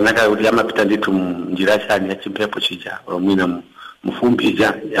kuti tanaka kuti amapita nditu njira chani ya chimpepo chija mwina mfumbi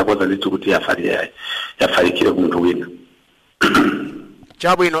ija yakoza nditu kuti yafarikire ku muntu wina.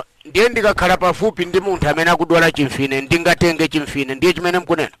 Chabwino ndiye ndikakhala pafupi ndi munthu amene akudwala chimfine ndingatenge chimfine ndiye chimene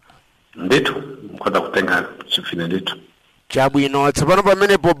mkunena. Nditu mkoza kutenga chimfine nditu. Chabwino tsopano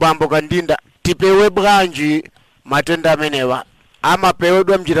pamenepo bambo Kandinda tipewe bwanji matenda amenewa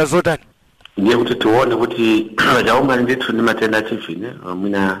amapewedwa mjira zotani? Ndiye kuti tuone kuti ajaomba nditu ni matenda achimfine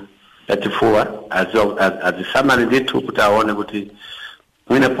mwina yachifuwa azisamani nditu kuti aone kuti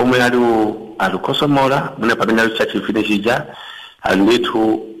mwina pomwe alikosomola mwina pamene chimfine chija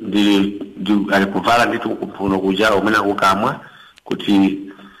nditu alikuvala nditu kumphuno kuja umene akukamwa kuti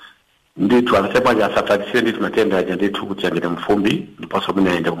nditu akasepaja asafatisire nditu matenda aja nditu kuti angene mfumbi ndiponso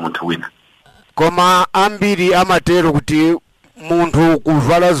mwina aende kumuntu wina. Koma ambiri amatero kuti munthu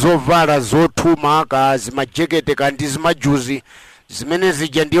kuvala zovala zothuma ka zimajekete kandi zimajuzi zimene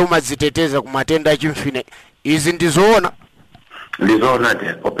zija ndiye umaziteteza ku matenda achimfine izi ndizoona? Ndizoona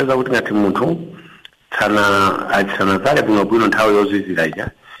de popeza kuti ngati munthu sana zale bwino nthawi yozizira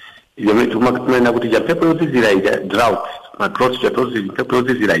ija iyo tumakumena kuti jampepo yozizira ija drought madrought jampepo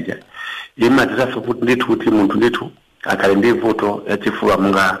yozizira ija imatiraso kuti ndithu kuti munthu ndithu akhale ndi vuto yachifuwa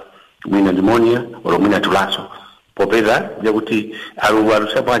munga mwina pneumonia olo mwina tulaso popeza jakuti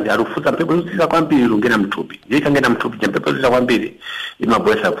alusabanja alufuta mpepo yozizira kwambiri lungena mthupi yikangena mthupi jampepo yozizira kwambiri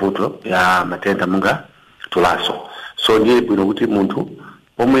imabwesa vuto ya matenda munga tulaso. So ndiye bwino kuti munthu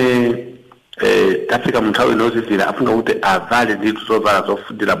pomwe tafika mnthawi inozizira afunga kuti avale nditu zovala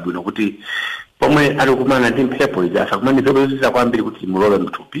zofundira bwino kuti pomwe alikumana ndi mphepo ija asakumana mphepo yozizira kwambiri kuti mulowe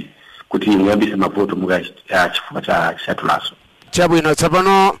mthupi kuti muyambise mavuto munga chifuwa cha tulaso. Chabwino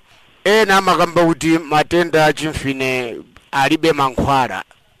tsopano ena amakamba kuti matenda achimfine alibe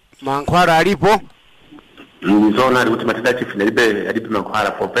mankhwala alipo? Ndizoona kuti matenda achimfine alibe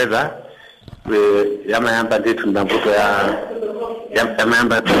mankhwala popeza yamayamba nditu ndamvuto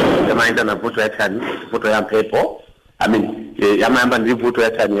yamayenda na vuto ya chani vuto ya mphepo yamayamba ndi vuto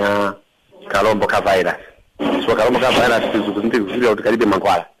ya chani ya kalombo ka virus. So kalombo ka virus ndikuziwa kuti kalibe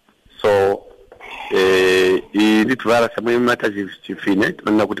mankhwala. So nditu virus amwe mata chimfine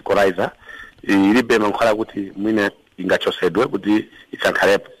tunena kuti koraiza ilibe mankhwala kuti mwina ingachosedwe kuti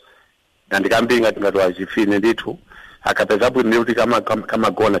isankharepo ndikambinga tingatwa chimfine nditu akapeza bwino kuti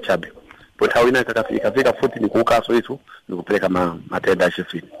kama gona chabe pota wina ikafika futi nikukaso itu nikupeleka matenda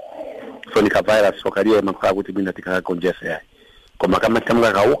achimfine. So nika virus okaliye mankhwala kuti mwina tikakonjesa yayi koma kama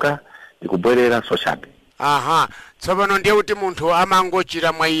tamuka kauka nikubwerera so chabe. Tsopano ndiye kuti munthu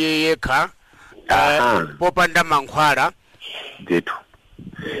amangochira mwa iye yekha popanda mankhwala nditu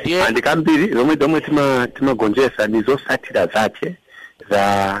andikambiri zomwe timagonjesa nizosatira zache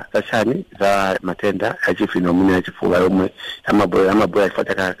za chani za matenda achimfine omwe achifuwa yomwe amabwera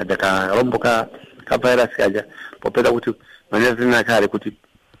ifata kalombo ka virus kaja popeza kuti manena zina kale kuti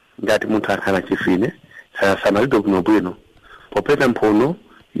ngati munthu akhala chimfine samalidwe kuno bwino popeza mphuno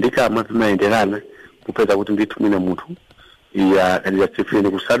ndikamwa vimayenderana kupeza kuti ndithu mwina munthu ya chimfine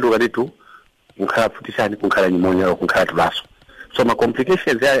kusaduka nditu kunkhala futi chani kunkhala pneumonia au kunkhala tulaso. So ma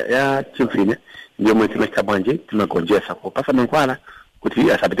complications ya chimfine ndiyo mwe timachabwanje timagonjesa kupasa mankhwala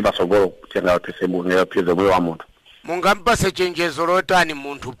kuti asapite pasogolo kutenga utesebu ngelo pyezo moyo wa munthu. Mungampase chenjezo lotani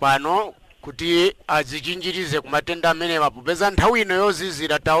munthu pano kuti azichinjirize ku matenda amene mapopeza nthawi ino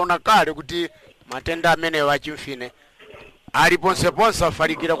yozizira taona kale kuti matenda amene wa chimfine ali ponseponse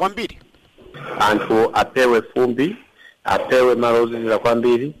afalikira kwambiri? Anthu apewe fumbi apewe malozizira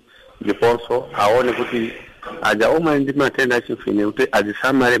kwambiri ndiponso aone kuti ajaoma ndi matenda achimfine kuti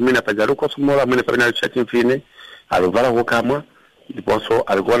azisamale mwina pajalukosomola mwina pamene chimfine aluvala kukamwa ndiponso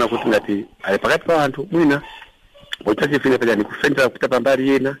alikuona kuti ngati ali pakati pa anthu mwina pocha chimfine paja nikufendera kupita pambali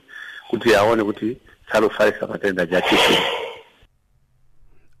yena kuti aone kuti salufalisa matenda achimfine.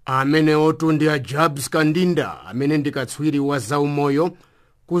 Amene otu ndi a Jabs Kandinda amene ndikatswiri wa zaumoyo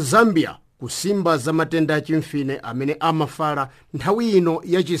ku Zambia kusimba za matenda achimfine amene amafala nthawi ino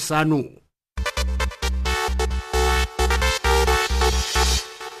yachisanu.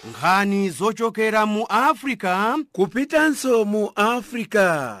 nkhani zochokera mu africa kupitanso mu africa.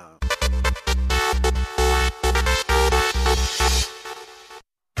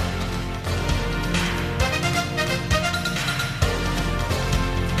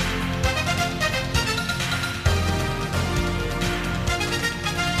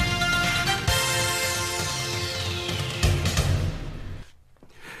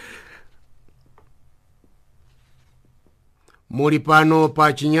 Muli pano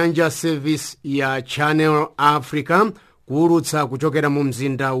pa Chinyanja service ya Channel Africa kuulutsa kuchokera mu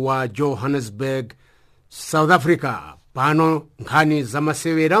mzinda wa Johannesburg, South Africa. Pano nkhani za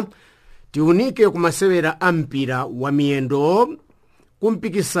masewera tiunike ku masewera a mpira wa miyendo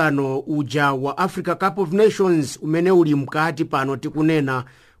kumpikisano uja wa Africa Cup of Nations umene uli mkati pano tikunena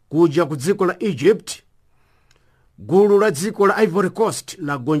kuja ku dziko la Egypt. Gulu la dziko la Ivory Coast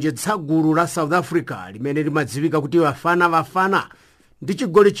lagonjetsa gulu la South Africa limene limadziwika kuti Bafana ndi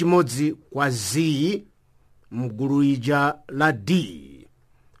chigoli chimodzi kwa zii mgulu ija la D.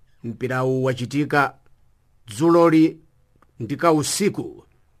 Mpirawu wachitika dzuloli ndika usiku,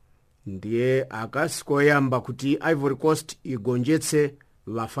 ndiye akasikoyamba kuti Ivory Coast igonjetse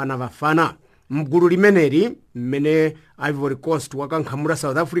Bafana mgulu limeneli mmene Ivory Coast wakankhamula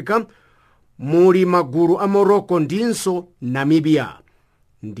South Africa. Muli magulu a Morocco ndinso Namibia,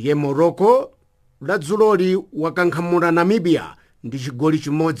 ndiye Morocco la dzuloli wakankhamula Namibia ndi chigoli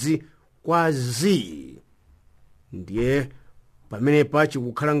chimodzi kwa zii. Ndiye pamene pachi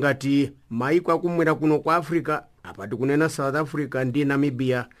kukhala ngati maiko akumwera kuno kwa Africa apa tikunena South Africa ndi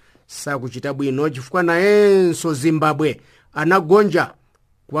Namibia sakuchita bwino chifukwa nayenso Zimbabwe anagonja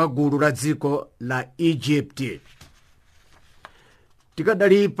kwa gulu la dziko la Egypt.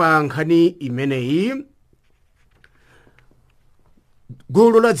 Tikadali pa nkhani imeneyi,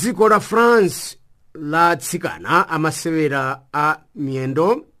 gulu la dziko la France la tsikana amasewera a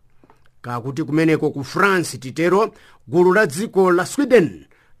miyendo kakuti kumeneko ku France titero. Gulu la dziko la Sweden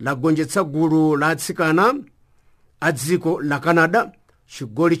lagonjetsa gulu la tsikana a dziko la Canada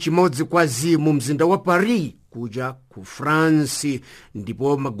chigoli chimodzi kwa zii mu mzinda wa Paris kuja ku France.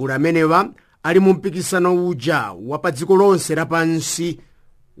 Ndipo magulu amenewa ali mu mpikisano uja wa pa dziko lonse lapansi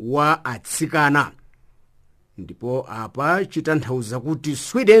wa atsikana. Ndipo apa chitanthauza kuti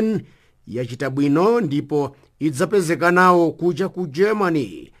Sweden yachita bwino ndipo idzapezeka nawo kuja ku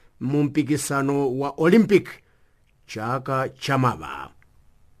Germany mu mpikisano wa Olympic chaka chamawa.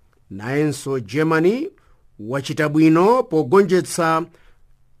 Nayenso Germany wachita bwino pogonjetsa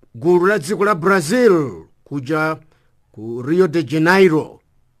gulu la dziko la Brazil kuja ku Rio de Janeiro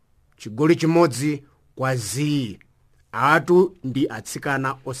chigoli chimodzi kwa zii. Atu ndi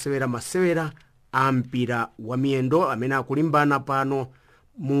atsikana osewera masewera a mpira wa miyendo amene akulimbana pano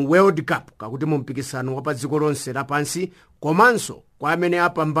mu World Cup kakuti mu mpikisano wa pa dziko lonse lapansi, komanso kwa amene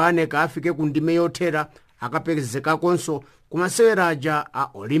apambane kaafike ku ndime yothera akapezekakonso ku masewera aja a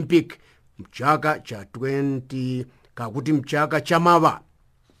Olympic mchaka cha 20 kakuti mchaka chamawa.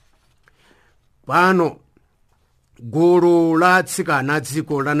 Pano gulu la atsikana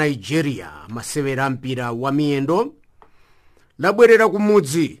dziko la Nigeria masewera mpira wa miyendo labwerera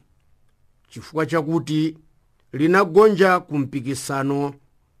kumudzi chifukwa chakuti linagonja ku mpikisano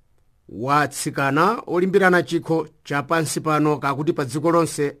wa atsikana olimbirana chikho cha pansi pano kakuti pa dziko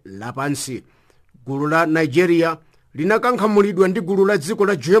lonse lapansi. Gulu la Nigeria linakankhamulidwa ndi gulu la dziko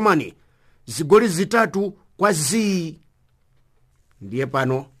la Germany zigoli zitatu kwa zii. Ndiye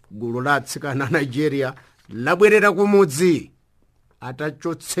pano gulu la atsikana Nigeria labwerera kumudzi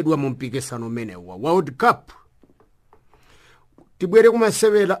atachotsedwa mu mpikisano umene wa World Cup. Tibwere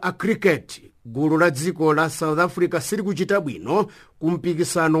kumasewera a cricket. Gulu la dziko la South Africa sili kuchita bwino ku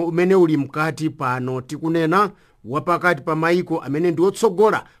mpikisano umene uli mkati pano tikunena wapakati pa maiko amene ndi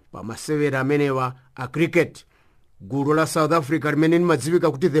otsogola pa masewera amenewa a cricket. Gulu la South Africa limene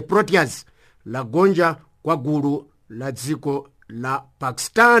limadziwika kuti the Proteas lagonja kwa gulu la dziko la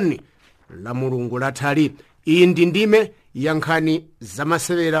Pakistan la mulungu lathali. Iyi ndi ndime ya nkhani za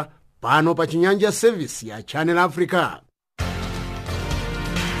masewera pano pa Chinyanja service ya Channel Africa.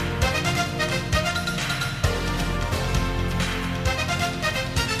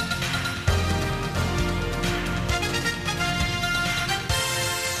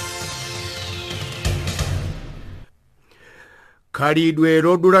 Khalidwe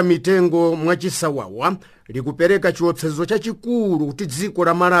lodula mitengo mwachisawawa likupereka chiopsezo chachikulu kuti dziko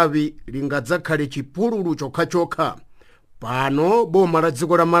la Malawi lingadzakhale chipululu chokhachokha. Pano boma la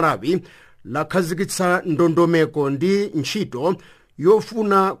dziko la Malawi lakhazikitsa ndondomeko ndi ntchito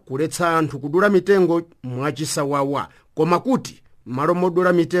yofuna kuletsa anthu kudula mitengo mwachisawawa, koma kuti malo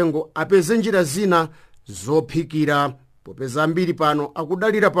modula mitengo apeze njira zina zophikira popeza ambiri pano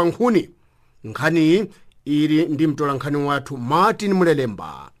akudalira pa nkhuni. Nkhani ili ndi mtolankhani wathu Martin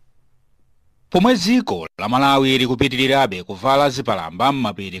Mulelemba. Pomwe dziko la Malawi likupitirirabe kuvala zipalamba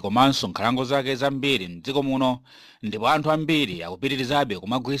m'mapiri komanso nkhalango zake zambiri mdziko muno, ndipo anthu ambiri akupitirizabe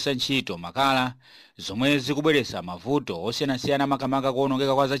kumagwiritsa ntchito makala, zomwe zikubweretsa mavuto osiyanasiyana makamaka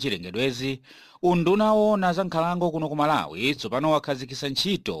kuonongeka kwa zachilengedwezi. Unduna woona za nkhalango kuno ku Malawi tsopano wakhazikitsa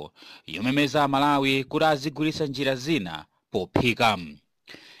ntchito yomemeza Malawi kuti azigwiritsa njira zina pophika.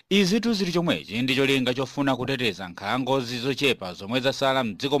 Izitu zili chomwechi ndi cholinga chofuna kuteteza nkhalangozi zochepa zomwe zasala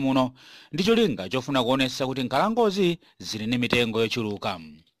mdziko muno, ndi cholinga chofuna kuonesa kuti nkhalangozi zili ndi mitengo yochuluka.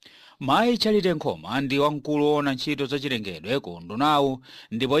 Mayi Charite Nkhoma ndi wamkulu woona ntchito zachilengedwe ku undunawu,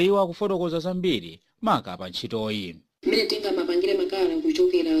 ndipo iwo akufotokoza zambiri maka pa ntchitoyi. Mmene tingamapangire makala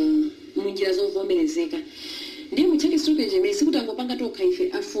kuchokera munjira zovomerezeka ndi mucheke stockage imene sikutangopanga tokha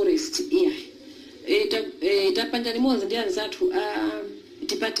ife a forest iya tapanja limodzi ndi anzathu a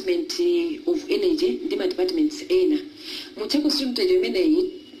Department of Energy ndi ma departments ena. Mucheke stockage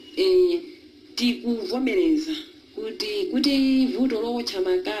imeneyi tikuvomereza kuti vuto lowotcha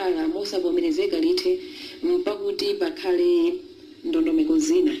makala mosavomerezeka lithe mpakuti pakhale ndondomeko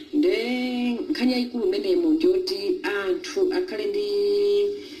zina. Nde nkhani yayikulu imenemo ndiyoti anthu akhale ndi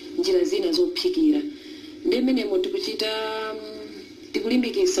njira zina zophikira. Nde imenemo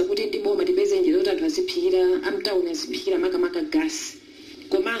tikulimbikitsa kuti ndi boma tipeze njira zoti anthu aziphikira, amtawuni aziphikira makamaka gasi,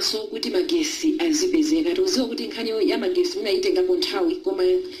 komanso kuti magesi azipezeka. Tikudziwa kuti nkhani ya magesi inayitengapo nthawi, koma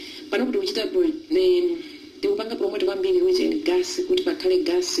pano kuti kuchita tikupanga promote kwambiri ujeni gasi, kuti pakhale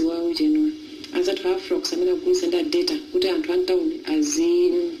gasi wa ujeni anzathu afrox amene akugwiritsa ndi data kuti anthu amtawuni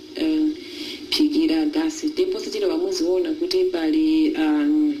aziphikira gasi. Ndipo sichita wamuziona kuti pali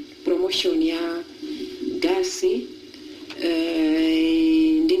promotion ya gasi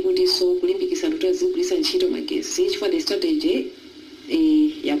ndi kuti so kulimbikitsa kuti azigwiritsa ntchito magesi chifukwa the strategy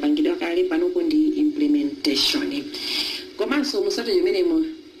yapangidwa kale, panopo ndi implementation. Komanso mu strategy imenemo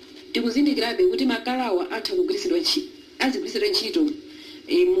tikuzindikirabe kuti makalawa atha azigwiritsidwa ntchito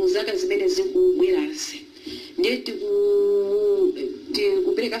mu zaka zimene zikubwerazi. Ndiye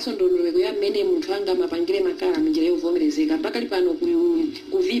tikuperekanso ndondomeko ya mmene munthu angamapangire makala munjira yovomerezeka. Pakali pano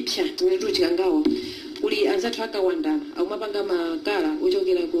kuvipsa timene chikangawa kuli anzathu akawandama akumapanga makala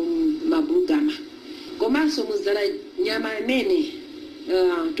ochokera ku mabulugama. Komanso muzala nyama imene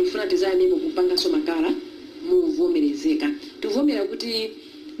tufuna tizayamiko kupanganso makala muvomerezeka. Tuvomera kuti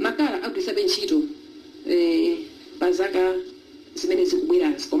makala agwiritsabe ntchito pa zaka zimene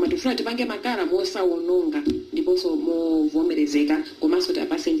zikubwerazi, koma tifuna tipange makala mosawononga ndiponso movomerezeka, komanso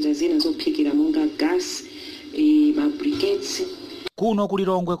tipase njira zina zophikira monga gas, ma briquettes. Kuno ku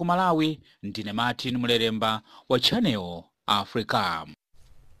Lilongwe ku Malawi, ndine Martin Mulelemba wa Channel Africa.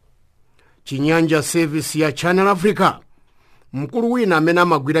 Chinyanja service ya Channel Africa. Mkulu wina amene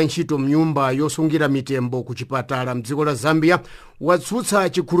amagwira ntchito mnyumba yosungira mitembo ku chipatala mdziko la Zambia watsutsa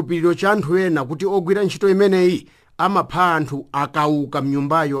chikhulupiriro cha anthu ena kuti ogwira ntchito imeneyi amapha anthu akauka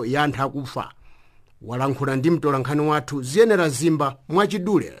mnyumbayo ya anthu akufa. Walankhula ndi mtolankhani wathu Ziyenera Zimba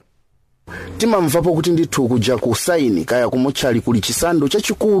mwachidule. Timamvapo kuti ndithu kuja ku saini kaya kumotchali kuli chisando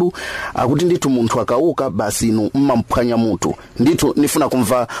chachikulu akuti ndithu munthu akauka basi inu mmamuphwanya mutu. Ndithu nifuna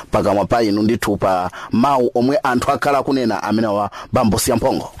kumva pakamwa pa inu ndithu pa mawu omwe anthu akhala kunena amene wa Bambo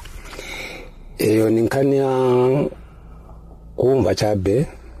Siamphongo. Eyo ni nkhani ya kumva chabe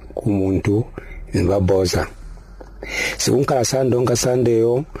ku munthu mvaboza. Sikunkhala sando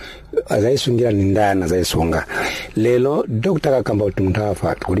sandeyo azayisungira nindana azayisunga. Lelo dokta kakamba kuti munthu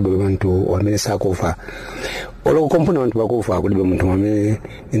afa kulibe munthu wamene sakufa. Oloko kompuna munthu bakufa kulibe munthu wamene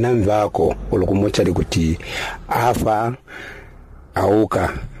ninamvako oloko mochali kuti afa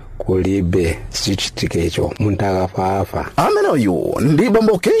auka kulibe sichitikecho munthu akafa. Ameneyu ndi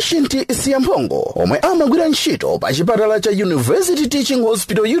Bambo Kenshinti Siamphongo omwe amagwira ntchito pa chipatala cha University Teaching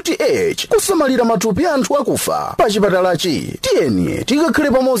Hospital UTH kusamalira matupi anthu akufa pa chipatalachi. Tiyeni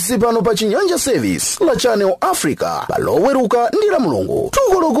tikakhale pamodzi pano pa Chinyanja service la Channel Africa pa Loweruka ndi la Mulungu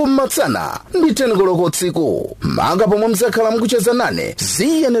 2 koloko m'matsana ndi 10 koloko tsiku. Manga pomwe mzakhala mukucheza nane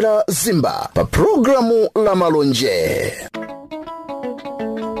Ziyenera Zimba pa programu la Malonje.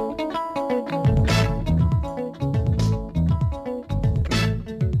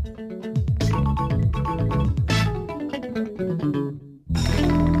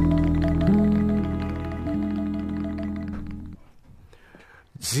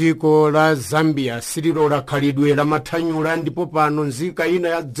 Dziko la Zambia sililola khalidwe la mathanyula, ndipo pano nzika ina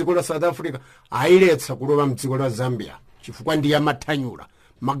ya dziko la South Africa ayiletsa kulowa mdziko la Zambia chifukwa ndi ya mathanyula.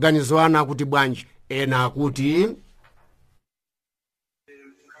 Maganizo ana akuti bwanji, ena akuti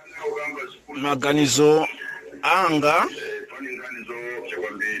maganizo anga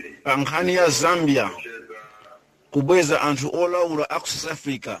pa nkhani ya Zambia kubweza anthu olaula aku South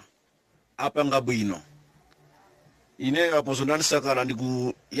Africa apanga bwino. Ine apozo ndanisakala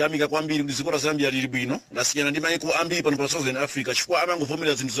ndikuyamika kwambiri kuti dziko la Zambia lili bwino lasiyana ndi mayiko ambiri pano pa Southern Africa chifukwa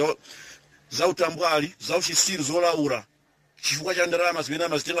amanguvomera zinthu za utambwali za uchisiru zolaula chifukwa cha ndalama zimene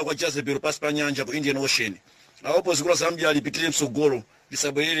amazitenga kwa Jezebel pasi pa nyanja ku Indian Ocean. Aopo dziko la Zambia lipitire msogolo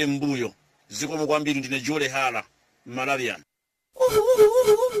lisabwerere mbuyo. Zikomo kwambiri ndine Jole Hala Malawian.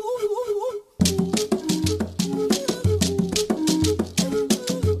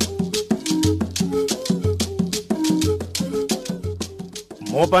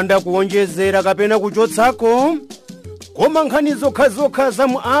 mopanda kuonjezera kapena kuchotsako koma nkhani zokhazokha za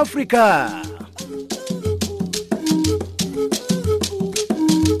mu Africa.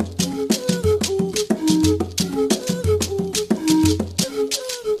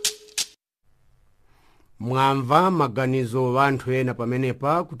 mwamva maganizo wanthu ena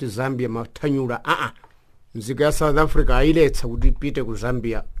pamenepa kuti Zambia mathanyula nzika ya South Africa ayiletsa kuti ipite ku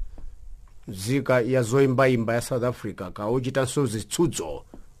Zambia. Nzika ya zoimbaimba ya South Africa kaochitanso zitsutso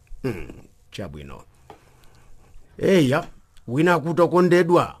chabwino. Eya wina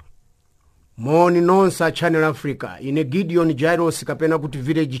kutokondedwa moni nonsa Channel Africa ine Gideon Jairos kapena kuti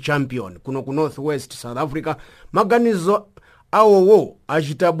village champion kuno ku Northwest South Africa. Maganizo awowo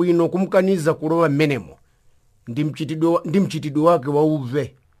achita bwino kumkaniza kulowa mmenemo ndi mchitidwe wake wa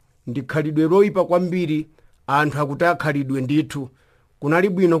uve ndi khalidwe loyipa kwambiri. Anthu akuti akhalidwe ndithu kunali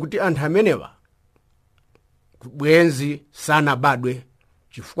bwino kuti anthu amenewa bwenzi sanabadwe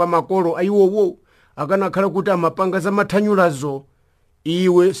chifukwa makolo ayiwowo akanakhala kuti amapanga za mathanyulazo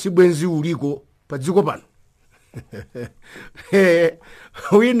iwe si bwenzi uliko pa dziko pano.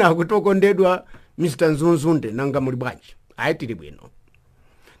 Wina akutokondedwa Mr. Nzunzunde nanga muli bwanji? Tili bwino.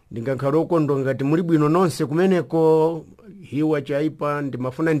 Ndingakhala okondwa ngati muli bwino nonse kumeneko. Hiwa chaipa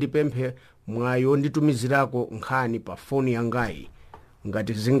ndimafuna ndipemphe mwayo nditumizirako nkhani pa foni yangayi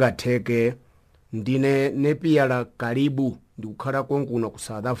ngati zingatheke. Ndine Nepiyala Karibu ndikukhala konkuno ku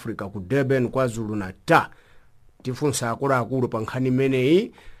South Africa ku Durban KwaZulu Natal. Tifunsa akuluakulu pa nkhani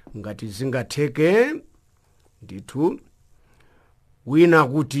imeneyi ngati zingatheke ndithu. Wina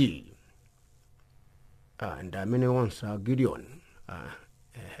kuti ndamene wonse Gideon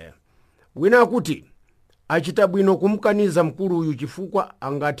wina kuti achita bwino kumkaniza mkulu uyu chifukwa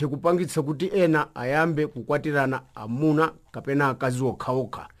angathe kupangitsa kuti ena ayambe kukwatirana amuna kapena akazi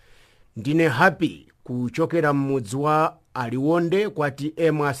okhaokha. Ndine Happy kuchokera mmudzi wa Aliwonde kwati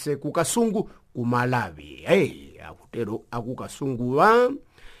Emase kukasungu ku Malawi. Akutero akukasunguwa.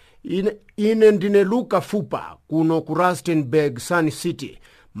 Ine ndine Luka Fupa kuno ku Rustenburg Sun City.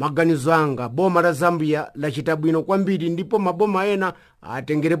 Maganizo anga boma la Zambia lachita bwino kwambiri ndipo maboma ena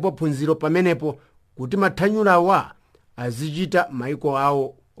atengerepo phunziro pamenepo kuti mathanyulawa azichita maiko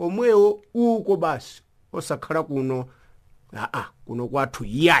awo omwewo uko basi osakhala kuno kuno kwathu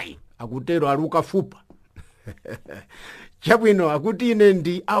yayi. Akutero aluka Fupa. Chabwino akuti ine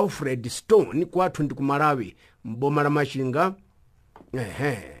ndi Alfred Stone kwathu ndi ku Malawi mboma la Machinga.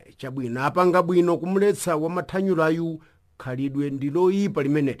 Chabwino apanga bwino kumuletsa wa mathanyulayu khalidwe ndiloyipa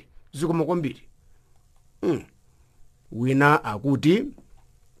limeneli. Zikomo kwambiri. Wina akuti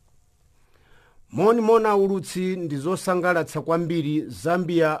moni ulutsi ndizosangalatsa kwambiri.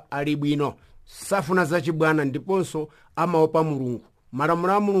 Zambia ali bwino safuna zachibwana ndiponso amaopa Mulungu.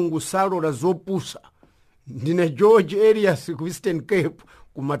 Malamulo a Mulungu salola zopusa. Ndine George Elias ku Eastern Cape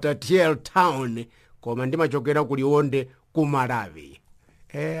ku Matatiel Town koma ndimachokera ku Liwonde ku Malawi.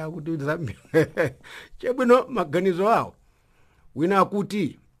 Akuti Zambia. Chabwino maganizo awo. Wina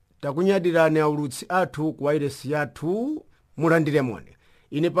akuti takunyadirani aulutsi athu ku wireless yathu mulandire moni.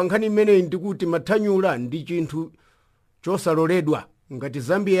 Ine pankhani imeneyi ndikuti mathanyula ndi chinthu chosaloledwa. Ngati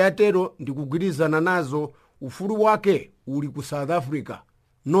Zambia yatero ndikugwirizana nazo. Ufulu wake uli ku South Africa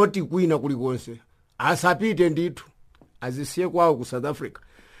noti kwina kulikonse. Asapite ndithu azisiye kwawo ku South Africa.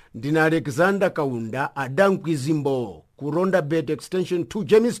 Ndina Alexander Kaunda Adankizimbo ku Rondabet Extension 2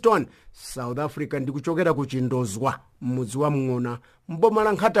 Jamestown South Africa ndikuchokera ku Chindozwa mmudzi wa Mng'ona mboma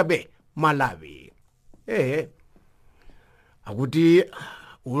la Nkhatabe Malawi. Akuti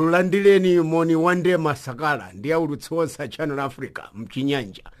ulandireni moni wande Masakala ndi aulutsi onse Channel Africa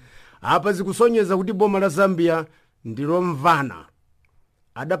mchinyanja. Apa zikusonyeza kuti boma la Zambia ndilomvana.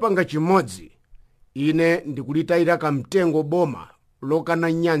 Adapanga chimodzi. Ine ndikulitayira kamtengo boma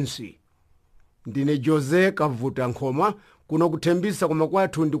lokana nyansi. Ndine Jose Kavuta Nkhoma kuno kuthembisa koma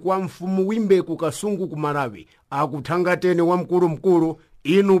kwathu ndi kwa mfumu Wimbe ku Kasungu ku Malawi. Akuthangateni wa mkulu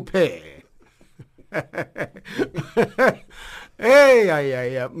inu phe.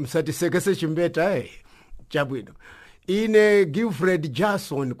 Msatisekese chimbeta chabwino ine Gilfred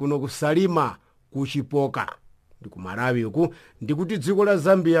Jason kuno kusalima kuchipoka ndikumalawi uku ndikuti dziko la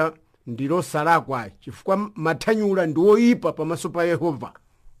Zambia ndilosalakwa chifukwa mathanyula ndiwoyipa pamaso pa Yehova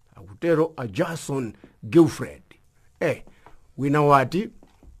akutero a Jason Gilfred. Wina wati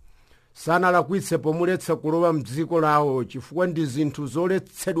sanalakwitse pomuletsa kulowa mdziko lawo chifukwa ndi zinthu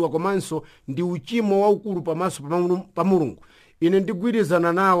zoletsedwa komanso ndi uchimo waukulu pamaso pa Mulungu. Ine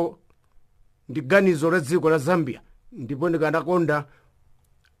ndigwirizana nawo ndi ganizo la dziko la Zambia ndipo ndikanakonda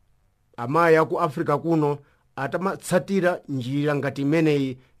amayi aku Africa kuno atamatsatira njira ngati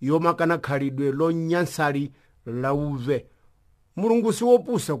imeneyi yomakana khalidwe lonyansali lauve. Mulungu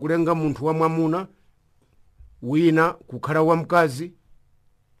siwopusa kulenga munthu wa mwamuna wina kukhala wamkazi,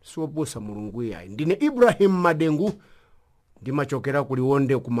 siwopusa Mulungu yayi. Ndine Ibrahim Madengu ndimachokera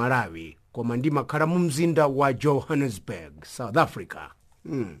kuliwonde ku Malawi koma ndimakhala mu mzinda wa Johannesburg, South Africa.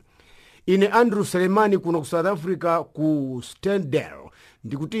 Ine Andrew Selemani kuno ku South Africa ku Stendal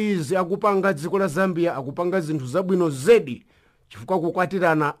ndikuti izi akupanga dziko la Zambia akupanga zinthu zabwino zedi chifukwa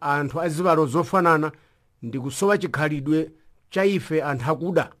kukwatirana anthu azibalo zofanana ndikusowa chikhalidwe cha ife anthu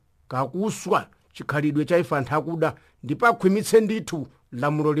akuda kakuswa chikhalidwe cha ife anthu akuda ndipo akhwimitse ndithu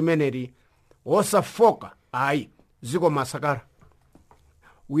lamulo limeneli osafoka ayi ziko masakara.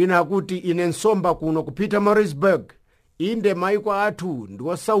 Wina akuti ine Nsomba kuno ku Pietermaritzburg inde maiko athu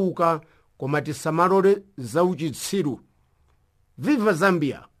ndiwosauka koma tisamalole zauchitsiru. Viva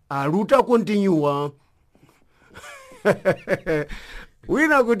Zambia, aluta continua.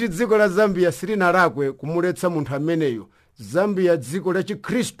 Wina kuti dziko la Zambia silinalakwe kumuletsa munthu ameneyo. Zambia dziko la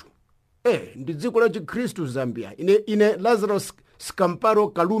Chikristu. Ndi dziko la Chikristu Zambia. Ine Lazarus Skamparo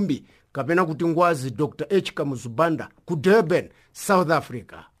Kalumbi kapena kuti ngwazi Dr. H. Kamuzubanda ku Durban, South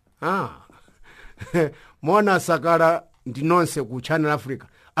Africa. Mwana sakala ndinonse ku Channel Africa.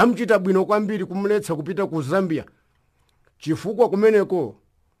 Amchita bwino kwambiri kumuletsa kupita ku Zambia. Chifukwa kumeneko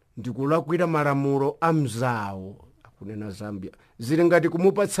ndikulakwira malamulo amzawo akunena Zambia. Zili ngati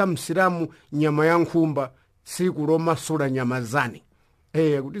kumupatsa msilamu nyama ya nkhumba tsiku lomasula nyama zani.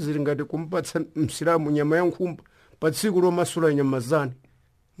 Kuti zili ngati kumupatsa msilamu nyama ya nkhumba pa tsiku lomasula nyama zani.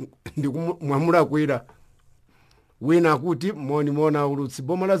 Ndikumwamulakwira. Wina kuti mona ulutsi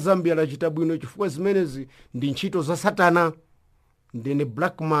boma la Zambia lachita bwino chifukwa zimenezi ndi ntchito za Satana. Ndine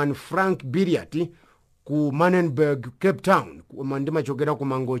Blackman Frank Biriati ku Manenberg, Cape Town, koma ndimachokera ku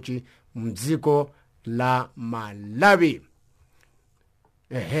Mangochi mdziko la Malawi.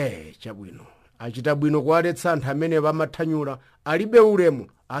 Chabwino achita bwino kuwaletsa anthu amene vamathanyula alibe ulemu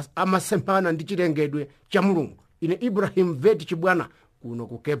amasemphana ndi chilengedwe cha Mulungu. Ine Ibrahim Vet Chibwana kuno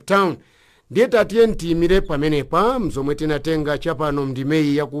ku Cape Town. Ndiye tatiye ntimire pamenepa mzomwe tinatenga chapano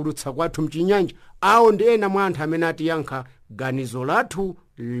mndimeyi yakuulutsa kwathu mchinyanja. Awo ndi ena mwa anthu amene atiyankha ganizo lathu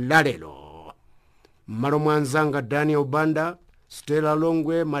lalero. Mmalo mwanzanga Daniel Banda, Stella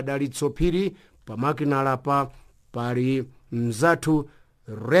Longwe, Madalitso Phiri, pamakina lapa pali mzathu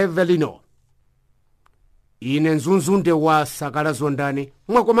Revelino. Ine Nzunzunde wa Sakala Zondani,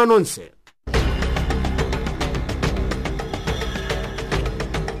 mwakoma nonse.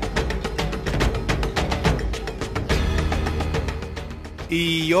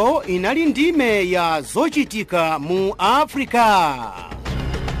 Iyo inali ndime ya zochitika mu Afrika.